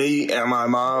guarantee. Me and my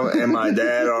mom and my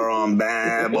dad are on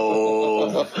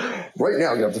Babbel. Right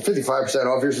now, get up to 55%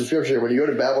 off your subscription when you go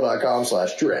to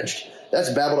Babbel.com/drenched. That's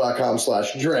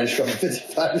Babbel.com/drenched. Up to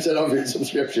 55% off your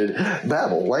subscription.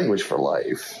 Babbel, language for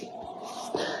life.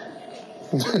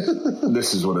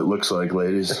 This is what it looks like,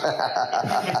 ladies.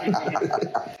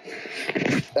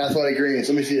 Athletic Greens.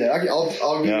 Let me see that.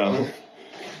 I'll No.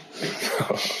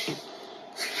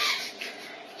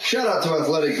 Shout out to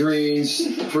Athletic Greens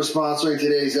for sponsoring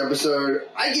today's episode.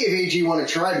 I gave AG1 a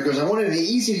try because I wanted an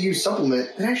easy-to-use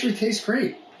supplement that actually tastes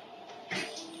great.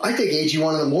 I take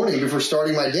AG1 in the morning before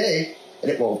starting my day.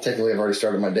 Well, technically I've already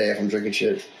started my day if I'm drinking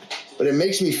shit. But it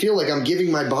makes me feel like I'm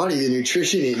giving my body the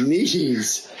nutrition it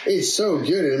needs. It's so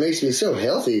good and it makes me so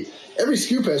healthy. Every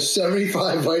scoop has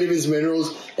 75 vitamins,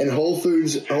 minerals, and Whole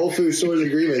Foods Source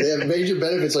Agreement. They have major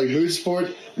benefits like mood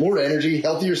support, more energy,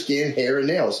 healthier skin, hair, and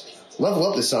nails. Level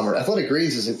up this summer. Athletic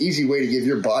Greens is an easy way to give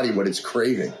your body what it's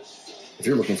craving. If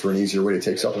you're looking for an easier way to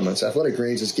take supplements, Athletic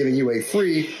Greens is giving you a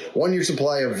free 1-year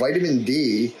supply of vitamin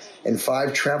D and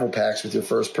 5 travel packs with your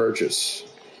first purchase.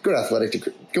 Go to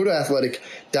athletic.com. Go to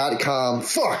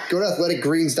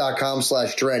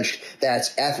athleticgreens.com/drenched.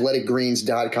 That's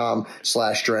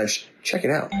athleticgreens.com/drenched. Check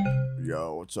it out.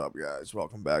 Yo, what's up, guys?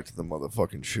 Welcome back to the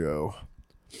motherfucking show.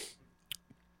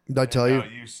 Did I tell you?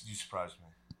 You surprised me.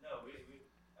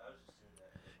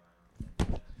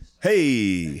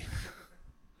 Hey.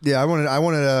 Yeah, I wanted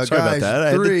Sorry about guys, that. I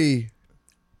had to- 3.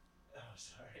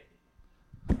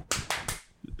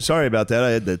 Sorry about that. I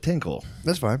had the tinkle.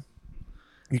 That's fine.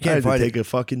 You I can't had to fight take it. a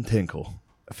fucking tinkle.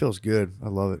 It feels good. I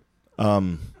love it.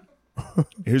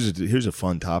 Here's a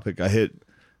fun topic.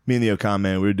 Me and the Ocon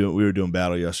man. We were doing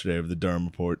battle yesterday over the Durham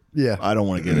report. Yeah. I don't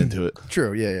want to get into it.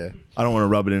 True. Yeah. I don't want to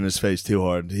rub it in his face too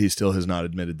hard. He still has not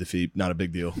admitted defeat. Not a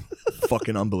big deal.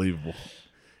 Fucking unbelievable.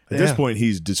 At this Yeah. point,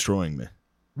 he's destroying me.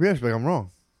 Yes, but I'm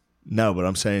wrong. No, but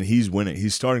I'm saying he's winning.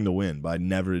 He's starting to win by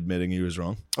never admitting he was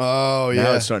wrong. Oh Now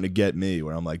yeah. it's starting to get me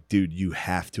where I'm like, dude, you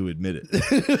have to admit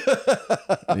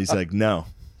it. And he's like, no.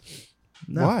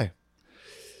 Why?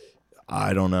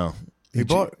 I don't know.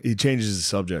 He changes the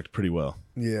subject pretty well.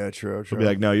 Yeah. True. He'll be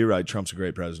like, no, you're right. Trump's a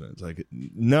great president. It's like,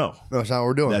 no, that's not what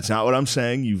we're doing. that's not what I'm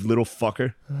saying, you little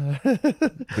fucker.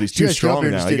 But he's You too guys come up strong here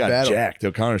and now. just He did got battle. jacked.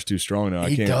 O'Connor's too strong now.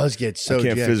 He does get so I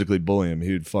can't jacked. physically bully him.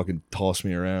 He would fucking toss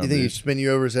me around. You think dude. he'd spin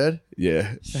you over his head?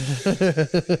 Yeah.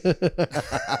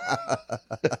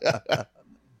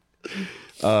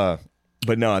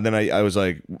 But no, and then I was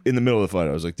like, in the middle of the fight,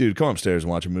 I was like, dude, come upstairs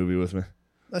and watch a movie with me.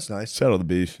 That's nice. Settle the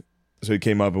beef. So he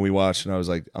came up and we watched, and I was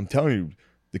like, I'm telling you,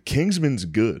 the Kingsman's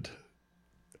good.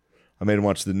 I made him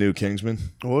watch the new Kingsman.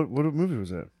 What movie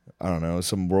was that? I don't know,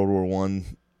 some World War I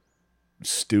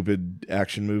stupid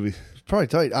action movie. It's probably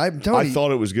tight. I'm I telling you,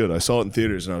 thought it was good. I saw it in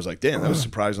theaters, and I was like, damn, that was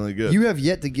surprisingly good. you have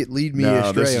yet to lead me no,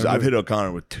 astray. on a I've movie. hit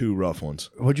O'Connor with two rough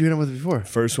ones. What'd you hit him with before?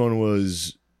 First one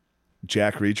was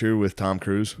Jack Reacher with Tom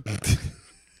Cruise. don't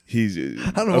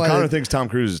know why O'Connor they- thinks Tom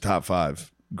Cruise is top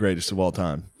 5 greatest of all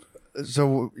time.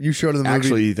 So you showed him the movie.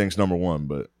 Actually, he thinks number 1,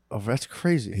 but oh, that's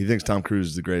crazy. he thinks Tom Cruise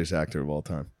is the greatest actor of all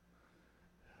time.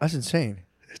 That's insane.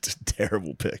 It's a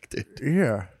terrible pick, dude.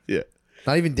 Yeah. Yeah.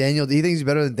 Not even Daniel. Do you think he's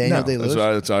better than Daniel No, Day that's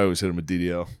Lewis? why I always hit him with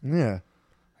DDL. Yeah.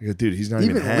 I go, dude, he's not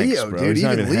Even even Hanks, Leo, bro. dude, He's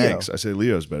not even even Leo. Hanks. I say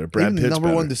Leo's better. Brad Even the Pitt's number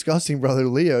better. one disgusting brother,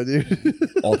 Leo, dude.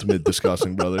 Ultimate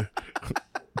disgusting brother.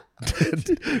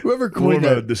 Whoever coined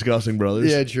Former that. disgusting brothers.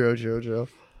 Yeah, true.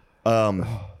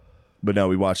 But no,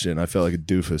 we watched it, and I felt like a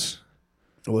doofus.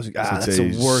 That's It's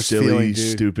the worst silly, feeling,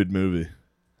 dude. stupid movie.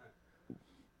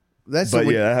 That's But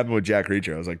the yeah, that happened with Jack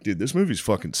Reacher. I was like, dude, this movie's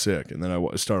fucking sick. And then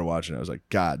I started watching it. I was like,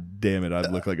 God damn it, I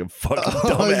look like a fucking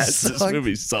dumbass. This sucked.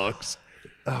 movie sucks.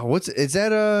 Is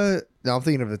that no, I'm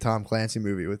thinking of the Tom Clancy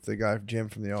movie with the guy Jim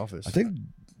from The Office. I think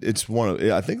it's one of.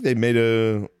 I think they made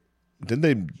a. Didn't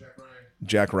they?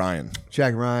 Jack Ryan.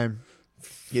 Jack Ryan.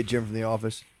 Get Jim from The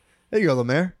Office. There you go,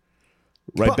 Lemaire.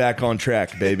 Right back on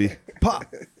track, baby.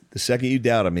 Pop. The second you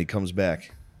doubted me, comes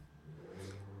back.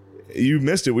 You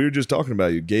missed it. We were just talking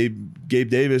about you. Gabe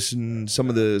Davis and some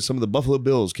of the Buffalo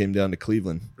Bills came down to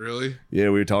Cleveland. Really? Yeah,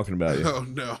 we were talking about you. Oh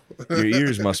no. Your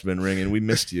ears must have been ringing. We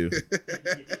missed you.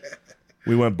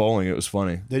 We went bowling. It was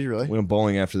funny. Did you really? We went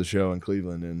bowling after the show in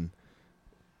Cleveland, and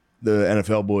the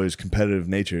NFL boys' competitive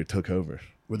nature took over.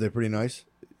 Were they pretty nice?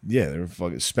 Yeah, they were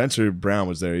fucking. Spencer Brown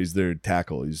was there. He's their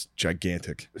tackle. He's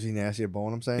gigantic. Was he nasty at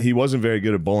bowling, I'm saying? He wasn't very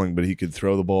good at bowling, but he could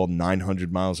throw the ball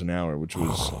 900 miles an hour, which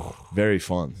was very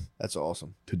fun That's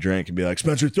awesome. to drink and be like,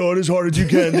 Spencer, throw it as hard as you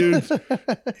can, dude.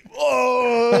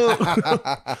 Oh!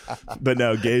 But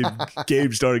no,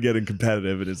 Gabe started getting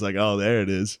competitive, and it's like, oh, there it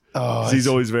is. Oh, 'Cause he's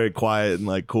always very quiet and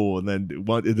like cool, and then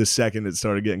the second it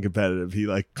started getting competitive, he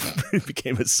like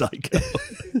became a psycho.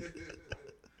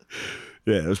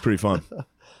 Yeah, it was pretty fun.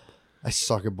 I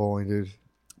suck at bowling, dude.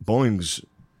 Bowling's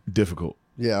difficult.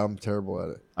 Yeah, I'm terrible at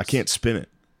it. I can't spin it.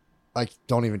 I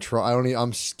don't even try.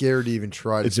 I'm scared to even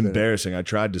try to It's spin it. embarrassing. I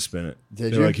tried to spin it.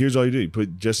 Did They're you? like, here's all you do. You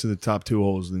put just in the top 2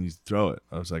 holes, and then you throw it.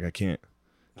 I was like, I can't.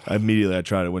 Immediately, I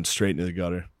tried it. Went straight into the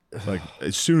gutter. Like,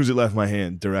 as soon as it left my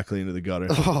hand, directly into the gutter.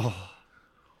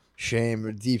 Shame,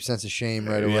 a deep sense of shame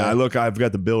right away. Yeah, I've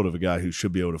got the build of a guy who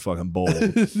should be able to fucking bowl.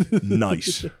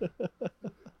 Nice.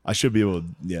 I should be able to,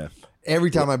 yeah. Every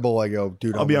time I bowl, I go,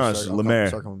 dude. I'll be honest, Lemaire.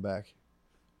 Start coming back.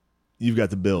 You've got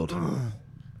the build.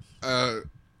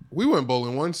 We went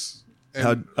bowling once.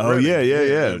 and Yeah.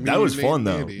 me, That was Nate, fun,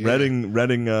 though. Andy, yeah.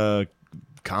 Reading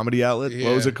comedy outlet. Yeah.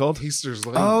 What was it called? Heaster's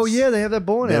Lanes. Oh yeah, they have that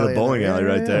bowling They had alley. a bowling in there. alley Yeah,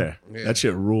 right yeah. there. Yeah. That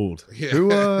shit ruled. Yeah. Who?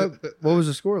 What was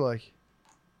the score like?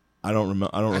 I don't remember.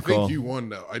 I don't I recall. think you won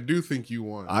though. I do think you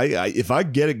won. I if I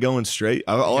get it going straight,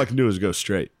 all I can do is go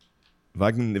straight. If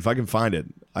I can find it,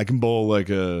 I can bowl like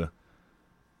a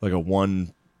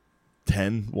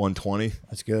 110, 120.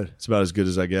 That's good. It's about as good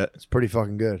as I get. It's pretty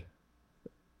fucking good.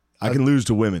 I can lose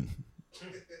to women.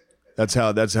 That's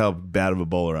how bad of a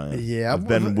bowler I am. Yeah, I've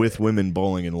been with women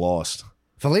bowling and lost.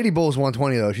 If a lady bowls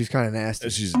 120 though, she's kind of nasty.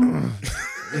 She's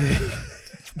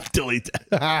delete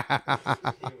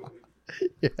that.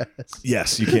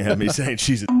 Yes, you can't have me saying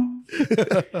she's a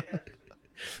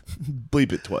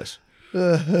bleep it twice.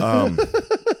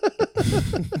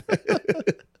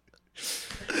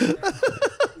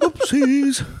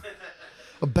 Oopsies.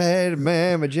 A bad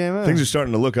mamma jamma. Things are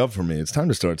starting to look up for me. It's time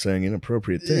to start saying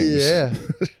inappropriate things. Yeah.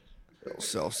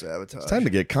 Self-sabotage. It's time to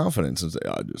get confidence and say,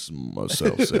 I just must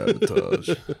self-sabotage.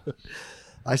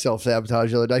 I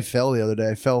self-sabotage the other day. I fell the other day.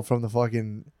 I fell from the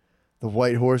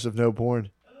white horse of no porn.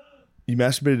 You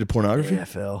masturbated to pornography? Yeah, I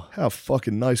fell. How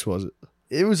fucking nice was it?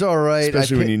 It was all right.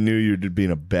 Especially when you knew you were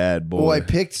being a bad boy. Well, I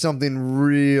picked something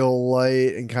real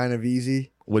light and kind of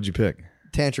easy. What'd you pick?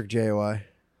 Tantric JOI.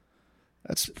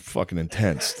 That's fucking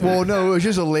intense. Dude. Well, no, it was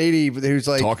just a lady who's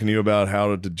like talking to you about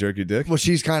how to jerk your dick? Well,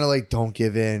 she's kind of like, don't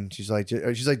give in. She's like,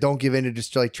 don't give in to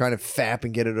just like trying to fap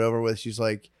and get it over with. She's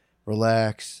like,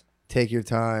 relax, take your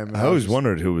time. I always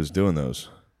wondered who was doing those.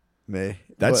 Me.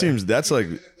 That's like,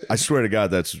 I swear to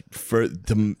God, that's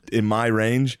in my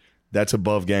range. That's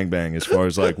above gangbang as far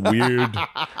as like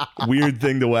weird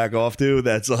thing to whack off to.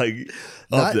 That's like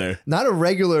up there. Not a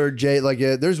regular J. Like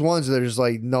there's ones that are just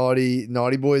like naughty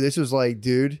boy. This was like,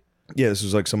 dude. Yeah, this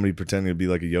was like somebody pretending to be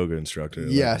like a yoga instructor.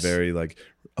 Yes. Like very like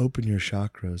open your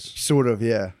chakras. Sort of,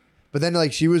 yeah. But then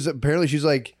like she's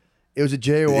like, it was a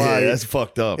JOI. Yeah, that's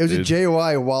fucked up. It was dude. a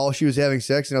JOI while she was having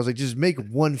sex, and I was like, just make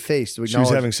one face to acknowledge.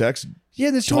 She was having sex.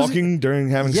 Yeah, this talking during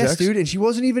having yes, sex. Yes, dude, and she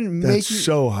wasn't even That's making.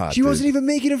 so hot. She dude. wasn't even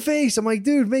making a face. I'm like,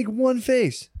 dude, make one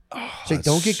face. She's like,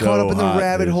 don't get so caught up in the hot,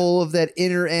 rabbit dude. hole of that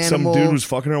inner animal. Some dude was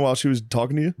fucking her while she was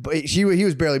talking to you. But he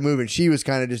was barely moving. She was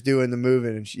kind of just doing the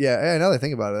moving, and yeah. Now that I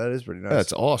think about it, that is pretty nice.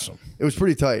 That's awesome. It was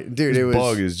pretty tight, dude. This It was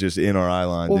bug is just in our eye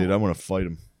line, Well, dude. I want to fight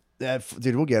him.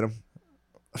 dude. We'll get him.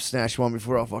 I've snatched one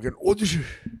before. I'll fucking.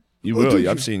 You will.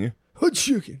 I've seen you.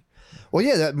 Well,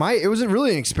 yeah. It wasn't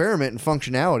really an experiment in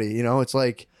functionality. You know, it's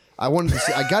like I wanted to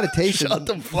see. I got a taste. Shut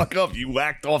the fuck up. You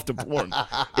whacked off to porn.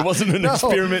 It wasn't an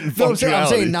experiment in No, functionality. I'm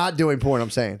saying not doing porn. I'm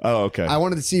saying. Oh, okay. I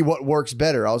wanted to see what works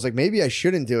better. I was like, maybe I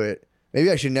shouldn't do it. Maybe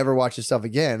I should never watch this stuff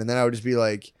again. And then I would just be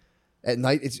like, at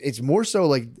night, it's more so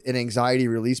like an anxiety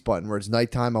release button where it's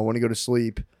nighttime. I want to go to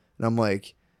sleep, and I'm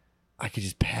like, I could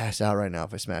just pass out right now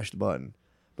if I smash the button.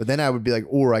 But then I would be like,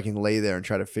 or I can lay there and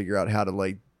try to figure out how to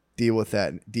like deal with that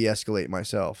and de-escalate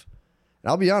myself. And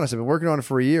I'll be honest, I've been working on it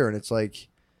for a year, and it's like,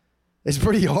 it's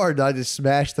pretty hard not to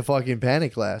smash the fucking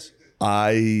panic glass.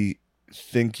 I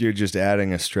think you're just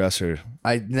adding a stressor.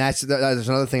 That's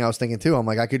another thing I was thinking too. I'm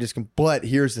like, I could just, but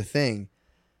here's the thing.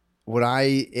 What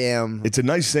I am. It's a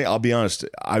nice thing. I'll be honest.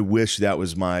 I wish that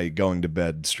was my going to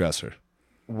bed stressor.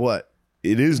 What?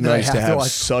 It is That I nice have to to have watch-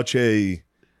 such a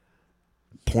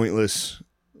pointless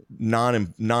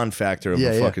non-factor of Yeah,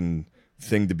 a yeah. fucking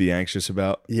thing to be anxious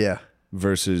about Yeah.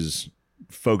 versus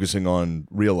focusing on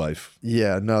real life,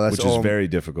 Yeah. No, that's which all. is very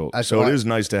difficult. that's So all it I- is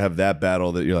nice to have that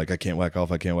battle that you're like, I can't whack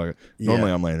off. I can't whack. Yeah.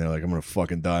 Normally I'm laying there like, I'm going to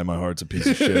fucking die. My heart's a piece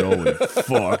of shit. Holy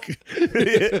fuck.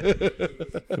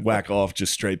 Whack off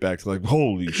just straight back to like,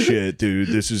 holy shit, dude,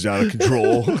 this is out of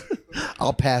control.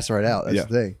 I'll pass right out. That's Yeah.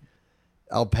 the thing.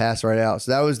 I'll pass right out.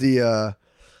 So that was the.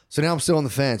 So now I'm still on the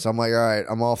fence. I'm like, all right,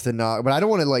 I'm off the knock, but I don't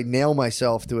want to like nail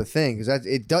myself to a thing because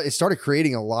it started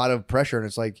creating a lot of pressure, and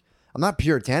it's like I'm not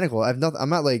puritanical. I'm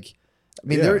not like. I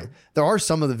mean, Yeah. there are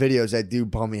some of the videos that do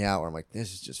bum me out where I'm like,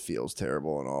 this just feels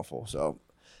terrible and awful. So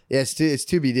yeah, it's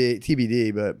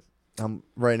TBD, but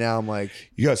right now I'm like,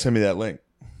 You got to send me that link.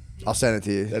 I'll send it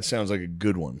to you. That sounds like a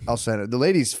good one. I'll send it. The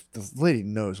lady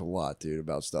knows a lot, dude,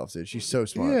 about stuff, dude. She's so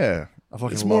smart. Yeah. I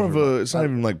fucking It's love more of her. a, it's not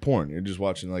even like porn. You're just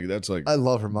watching like, that's like I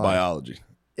love her mind. biology.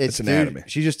 It's It's anatomy.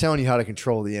 Dude, she's just telling you how to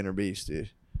control the inner beast,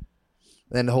 dude. And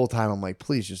then the whole time I'm like,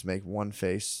 please just make one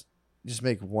face. Just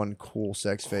make one cool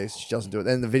sex face. She doesn't do it.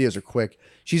 And the videos are quick.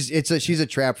 She's a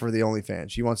trap for the OnlyFans.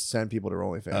 She wants to send people to her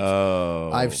OnlyFans. Oh.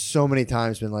 I've so many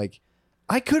times been like,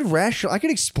 I could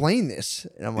explain this.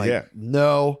 And I'm like, Yeah.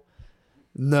 no.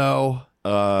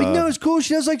 Like, no, it's cool.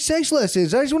 She does like sex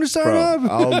lessons. I just want to sign bro,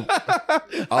 up.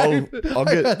 I'll I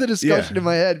get had the discussion in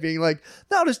my head being like,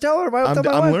 no, just tell her. I'm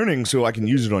wife. learning so I can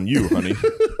use it on you, honey.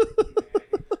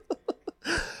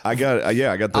 I got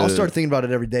the. I'll start thinking about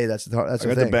it every day. That's I the got thing.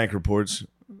 the bank reports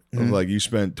of like you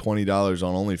spent $20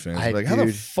 on OnlyFans. Like, how the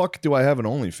dude. fuck do I have an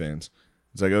OnlyFans?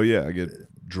 It's like, oh yeah, I get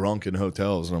drunk in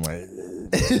hotels, and I'm like,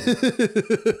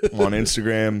 I'm on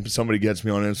Instagram. Somebody gets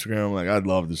me on Instagram. I'm like, I'd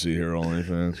love to see her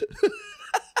OnlyFans.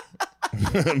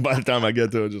 By the time I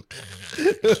get to it,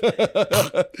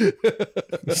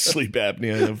 just sleep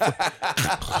apnea.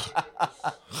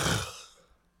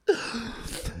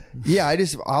 Yeah,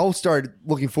 I'll start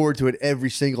looking forward to it every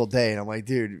single day, and I'm like,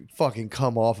 dude, fucking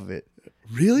come off of it.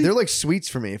 Really? They're like sweets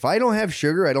for me. If I don't have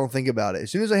sugar, I don't think about it.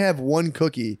 As soon as I have one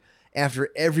cookie after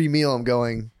every meal, I'm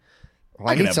going, oh,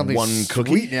 I can need have something one sweet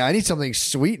cookie? now. I need something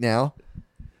sweet now.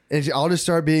 And I'll just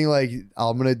start being like,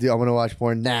 I'm gonna watch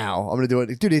porn now. I'm gonna do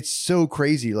it, dude. It's so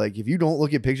crazy. Like if you don't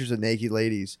look at pictures of naked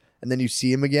ladies and then you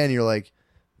see them again, you're like,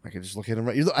 I could just look at him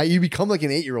right. You become like an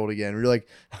 8-year-old again. You're like,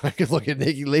 I could look at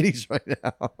naked ladies right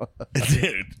now.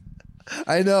 Dude.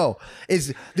 I know.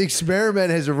 It's the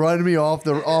experiment has run me off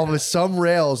of some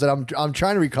rails that I'm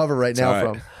trying to recover right now all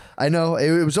right. from. I know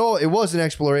it was an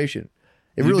exploration.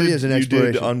 It really is an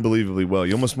exploration. You did unbelievably well.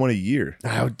 You almost won a year.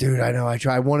 Oh, dude, I know.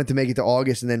 I wanted to make it to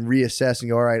August and then reassess and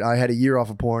go, all right, I had a year off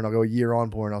of porn. I'll go a year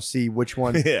on porn. I'll see which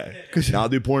one. Yeah. Now I'll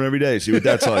do porn every day. See what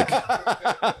that's like.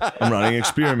 I'm running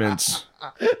experiments.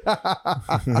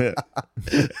 I'm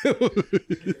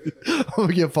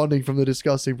gonna get funding from the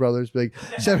Disgusting Brothers. Big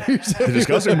The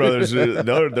Disgusting Brothers,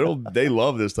 they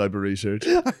love this type of research.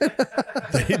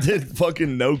 They did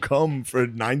fucking no cum for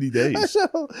 90 days.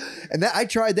 And I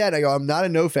tried that. I go, I'm not a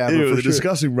no fabber Ew, for the sure.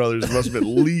 Disgusting Brothers must have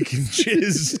been leaking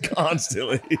jizz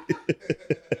constantly.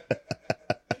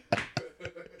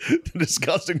 The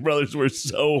Disgusting Brothers were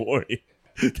so horny.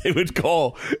 They would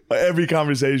call. Every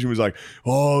conversation was like,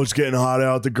 "Oh, it's getting hot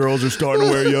out. The girls are starting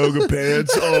to wear yoga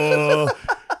pants." Oh,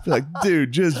 like,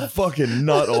 dude, just fucking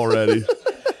nut already.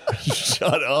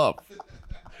 Shut up.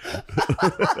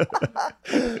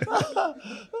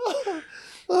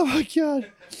 Oh my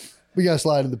god, we gotta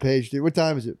slide in the page, dude. What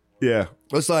time is it? Yeah.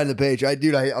 Let's slide in the page.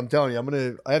 I'm telling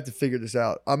you, I have to figure this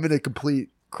out. I'm in a complete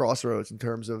crossroads in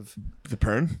terms of The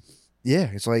Pern? yeah.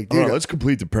 It's like, All dude, right, let's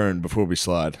complete the Pern before we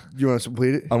slide. you want to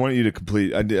complete it? I want you to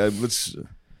complete. Let's.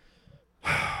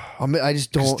 I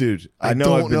just don't, Dude, I know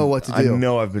don't I've been, know what to do. I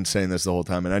know I've been saying this the whole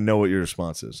time, and I know what your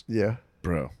response is. Yeah,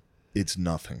 Bro, it's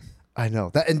nothing. I know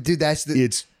that, and dude,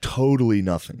 It's totally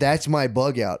nothing. that's my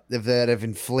bug out of that I've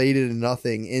inflated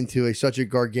nothing into such a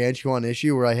gargantuan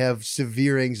issue where I have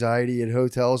severe anxiety at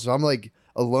hotels. So I'm like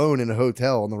alone in a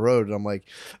hotel on the road, and I'm like,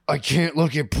 I can't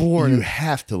look at porn. You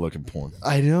have to look at porn.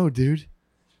 I know, dude.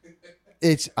 I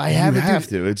You have have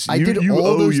to. It's I you, did you all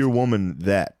owe those- your woman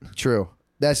that. True.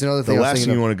 That's another The thing. I was last thing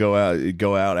thinking you of. want to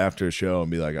go out after a show and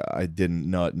be like, I didn't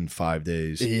nut in 5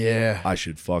 days. Yeah, I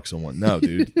should fuck someone. No,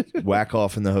 dude. Whack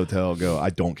off in the hotel. Go. I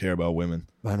don't care about women.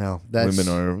 I know. That's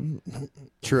Women are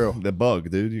true. the bug,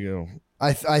 dude. You go.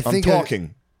 I think I'm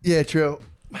talking. yeah, true.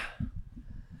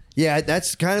 Yeah,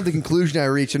 that's kind of the conclusion I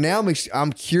reached. So now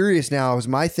I'm curious now. Because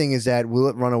my thing is that will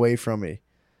it run away from me?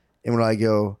 And when I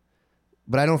go,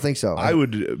 but I don't think so. I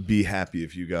would be happy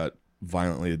if you got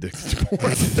violently addicted to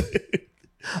porn.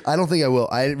 I don't think I will.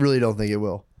 I really don't think it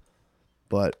will.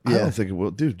 But I yeah, don't think it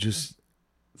will. Dude, just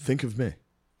think of me.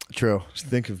 true. Just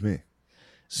think of me.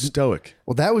 Stoic.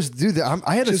 Well, that was dude.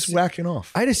 I had Just whacking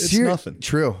off. I had a It's serious nothing.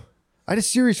 True. I had a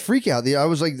serious freak out. I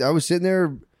was sitting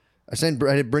there. I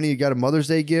had Brittany got a Mother's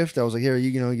Day gift. I was like, here,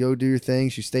 go do your thing.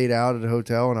 She stayed out at a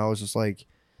hotel, and I was just like,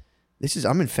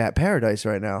 I'm in fat paradise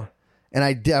right now. And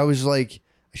I was like,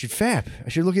 I should fap. I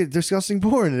should look at disgusting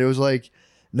porn. And it was like,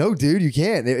 no, dude, you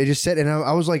can't. It just said, and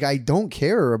I was like, I don't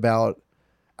care about.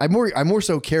 I more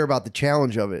so care about the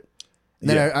challenge of it. And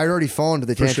then Yeah. I'd already fallen to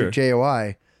the For tantric sure.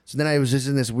 JOI. So then I was just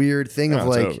in this weird thing No, of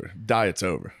it's like, over. Diet's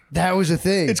over. that was a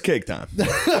thing. It's cake time.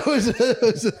 that was a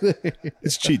thing.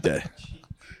 It's cheat day.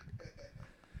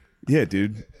 Yeah,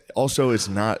 dude. Also, it's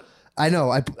not. I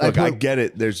know. I get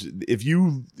it. There's if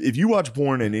you watch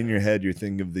porn and in your head you're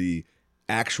thinking of the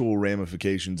actual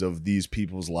ramifications of these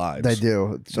people's lives. I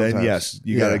do. Sometimes. Then yes,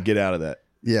 you got to get out of that.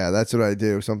 Yeah, that's what I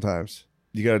do sometimes.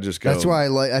 You got to just go. That's why I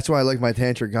like my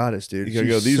tantric goddess, dude. you got to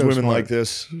go. She's These so women smart. like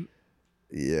this.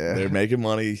 Yeah, They're making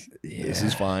money. This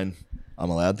is fine. I'm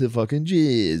allowed to fucking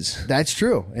jizz. that's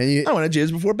true. And you I want to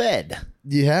jizz before bed.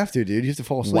 you have to, dude. You have to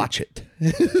fall asleep. Watch it.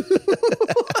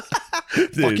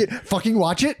 Dude, Fucking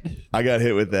watch it. I got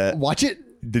hit with that. Watch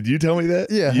it. Did you tell me that?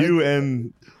 Yeah. You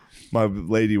and my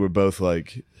lady were both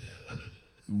like,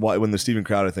 when the Steven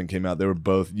Crowder thing came out, they were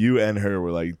both, you and her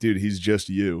were like, dude, he's just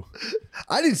you.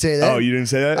 I didn't say that. Oh, you didn't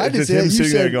say that? I It's didn't just say him that. You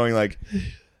sitting there said- going like,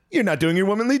 you're not doing your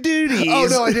womanly duties. Oh,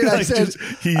 no, I did. I Like, said-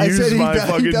 he I used said he my does- he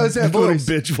fucking does that little voice.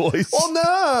 bitch voice.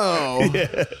 Oh no.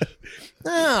 Yeah.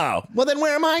 Oh, well then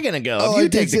where am I going to go? Oh, you he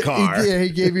take the takes it- car. He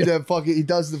gave you that fucking. He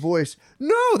does the voice.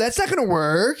 No, that's not gonna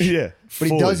work. Yeah. But he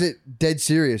fully. does it dead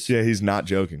serious. Yeah, he's not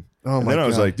joking. Oh, and my then I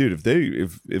was God. like, dude,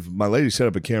 if my lady set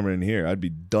up a camera in here, I'd be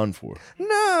done for.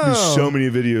 No. There's so many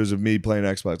videos of me playing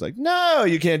Xbox. Like, no,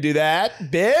 you can't do that,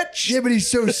 bitch. Yeah, but he's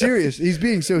so serious. He's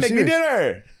being so Make serious. me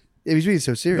dinner. Yeah, he's being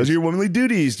so serious. Those are your womanly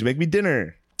duties to make me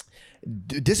dinner.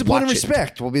 Discipline and Watch it.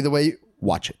 respect will be the way you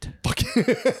Watch it.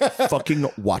 Fucking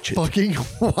watch it. fucking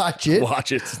watch it.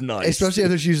 Watch it. It's nice. Especially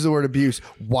after she uses the word abuse.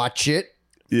 Watch it.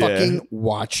 Yeah. Fucking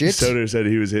watch it. Soder said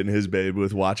he was hitting his babe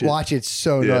with watch it. Watch it.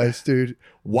 So Yeah. nice, dude.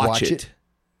 Watch it.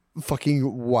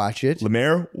 Fucking watch it.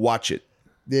 Lemaire, watch it.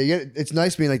 Yeah, it's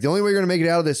nice being like the only way you're gonna make it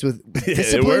out of this with Yeah,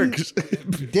 discipline, it works.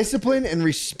 discipline and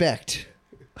respect.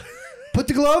 Put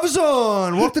the gloves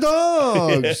on. Walk the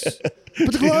dogs.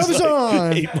 Put the gloves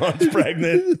on. 8 months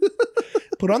pregnant.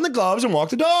 Put on the gloves and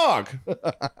walk the dog.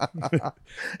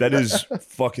 That is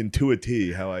fucking to a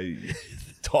T how I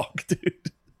talk,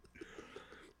 dude.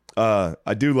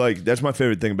 I do like, that's my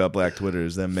favorite thing about Black Twitter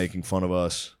is them making fun of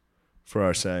us for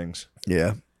our sayings.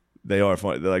 Yeah. They are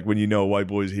funny. They're like when you know a white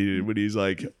boy's heated when he's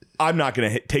like, I'm not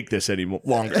going to take this any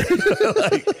longer.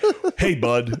 Like, hey,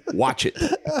 bud, watch it.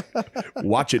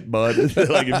 Watch it, bud.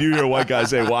 Like if you hear a white guy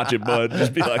say, watch it, bud,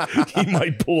 just be like, he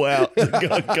might pull out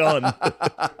the gun.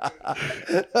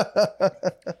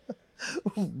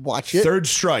 Watch it. Third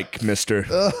strike,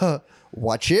 mister.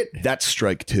 Watch it. That's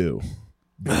strike 2.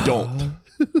 Don't.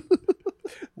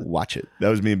 Watch it. That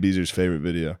was me and Beezer's favorite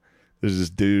video. There's this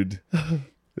dude,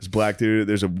 this black dude.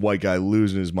 There's a white guy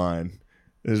losing his mind.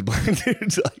 This black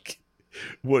dude's like,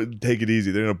 "What? Take it easy."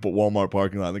 They're in a Walmart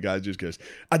parking lot. And the guy just goes,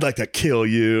 "I'd like to kill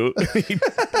you." He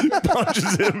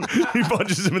punches him. He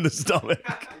punches him in the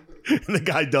stomach. And the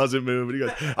guy doesn't move. And he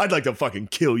goes, "I'd like to fucking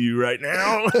kill you right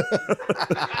now."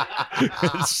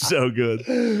 It's so good.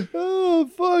 Oh,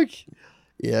 fuck.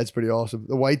 Yeah, that's pretty awesome.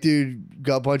 The white dude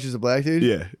gut punches the black dude?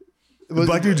 Yeah. The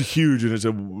black dude's huge and it's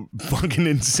a fucking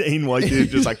insane white dude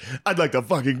just like, I'd like to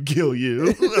fucking kill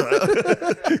you.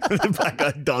 The black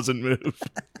guy doesn't move.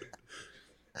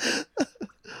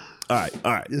 All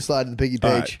right. You slide to the piggy All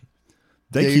page. right.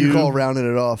 Thank Yeah, you. you call rounding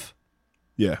it off.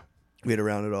 Yeah. We had to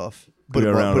round it off. Put it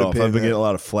around put a off. pin I've been there. getting a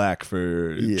lot of flack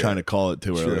for trying to call it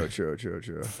too early.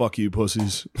 True. Fuck you,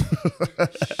 pussies.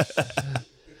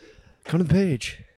 Come to the page.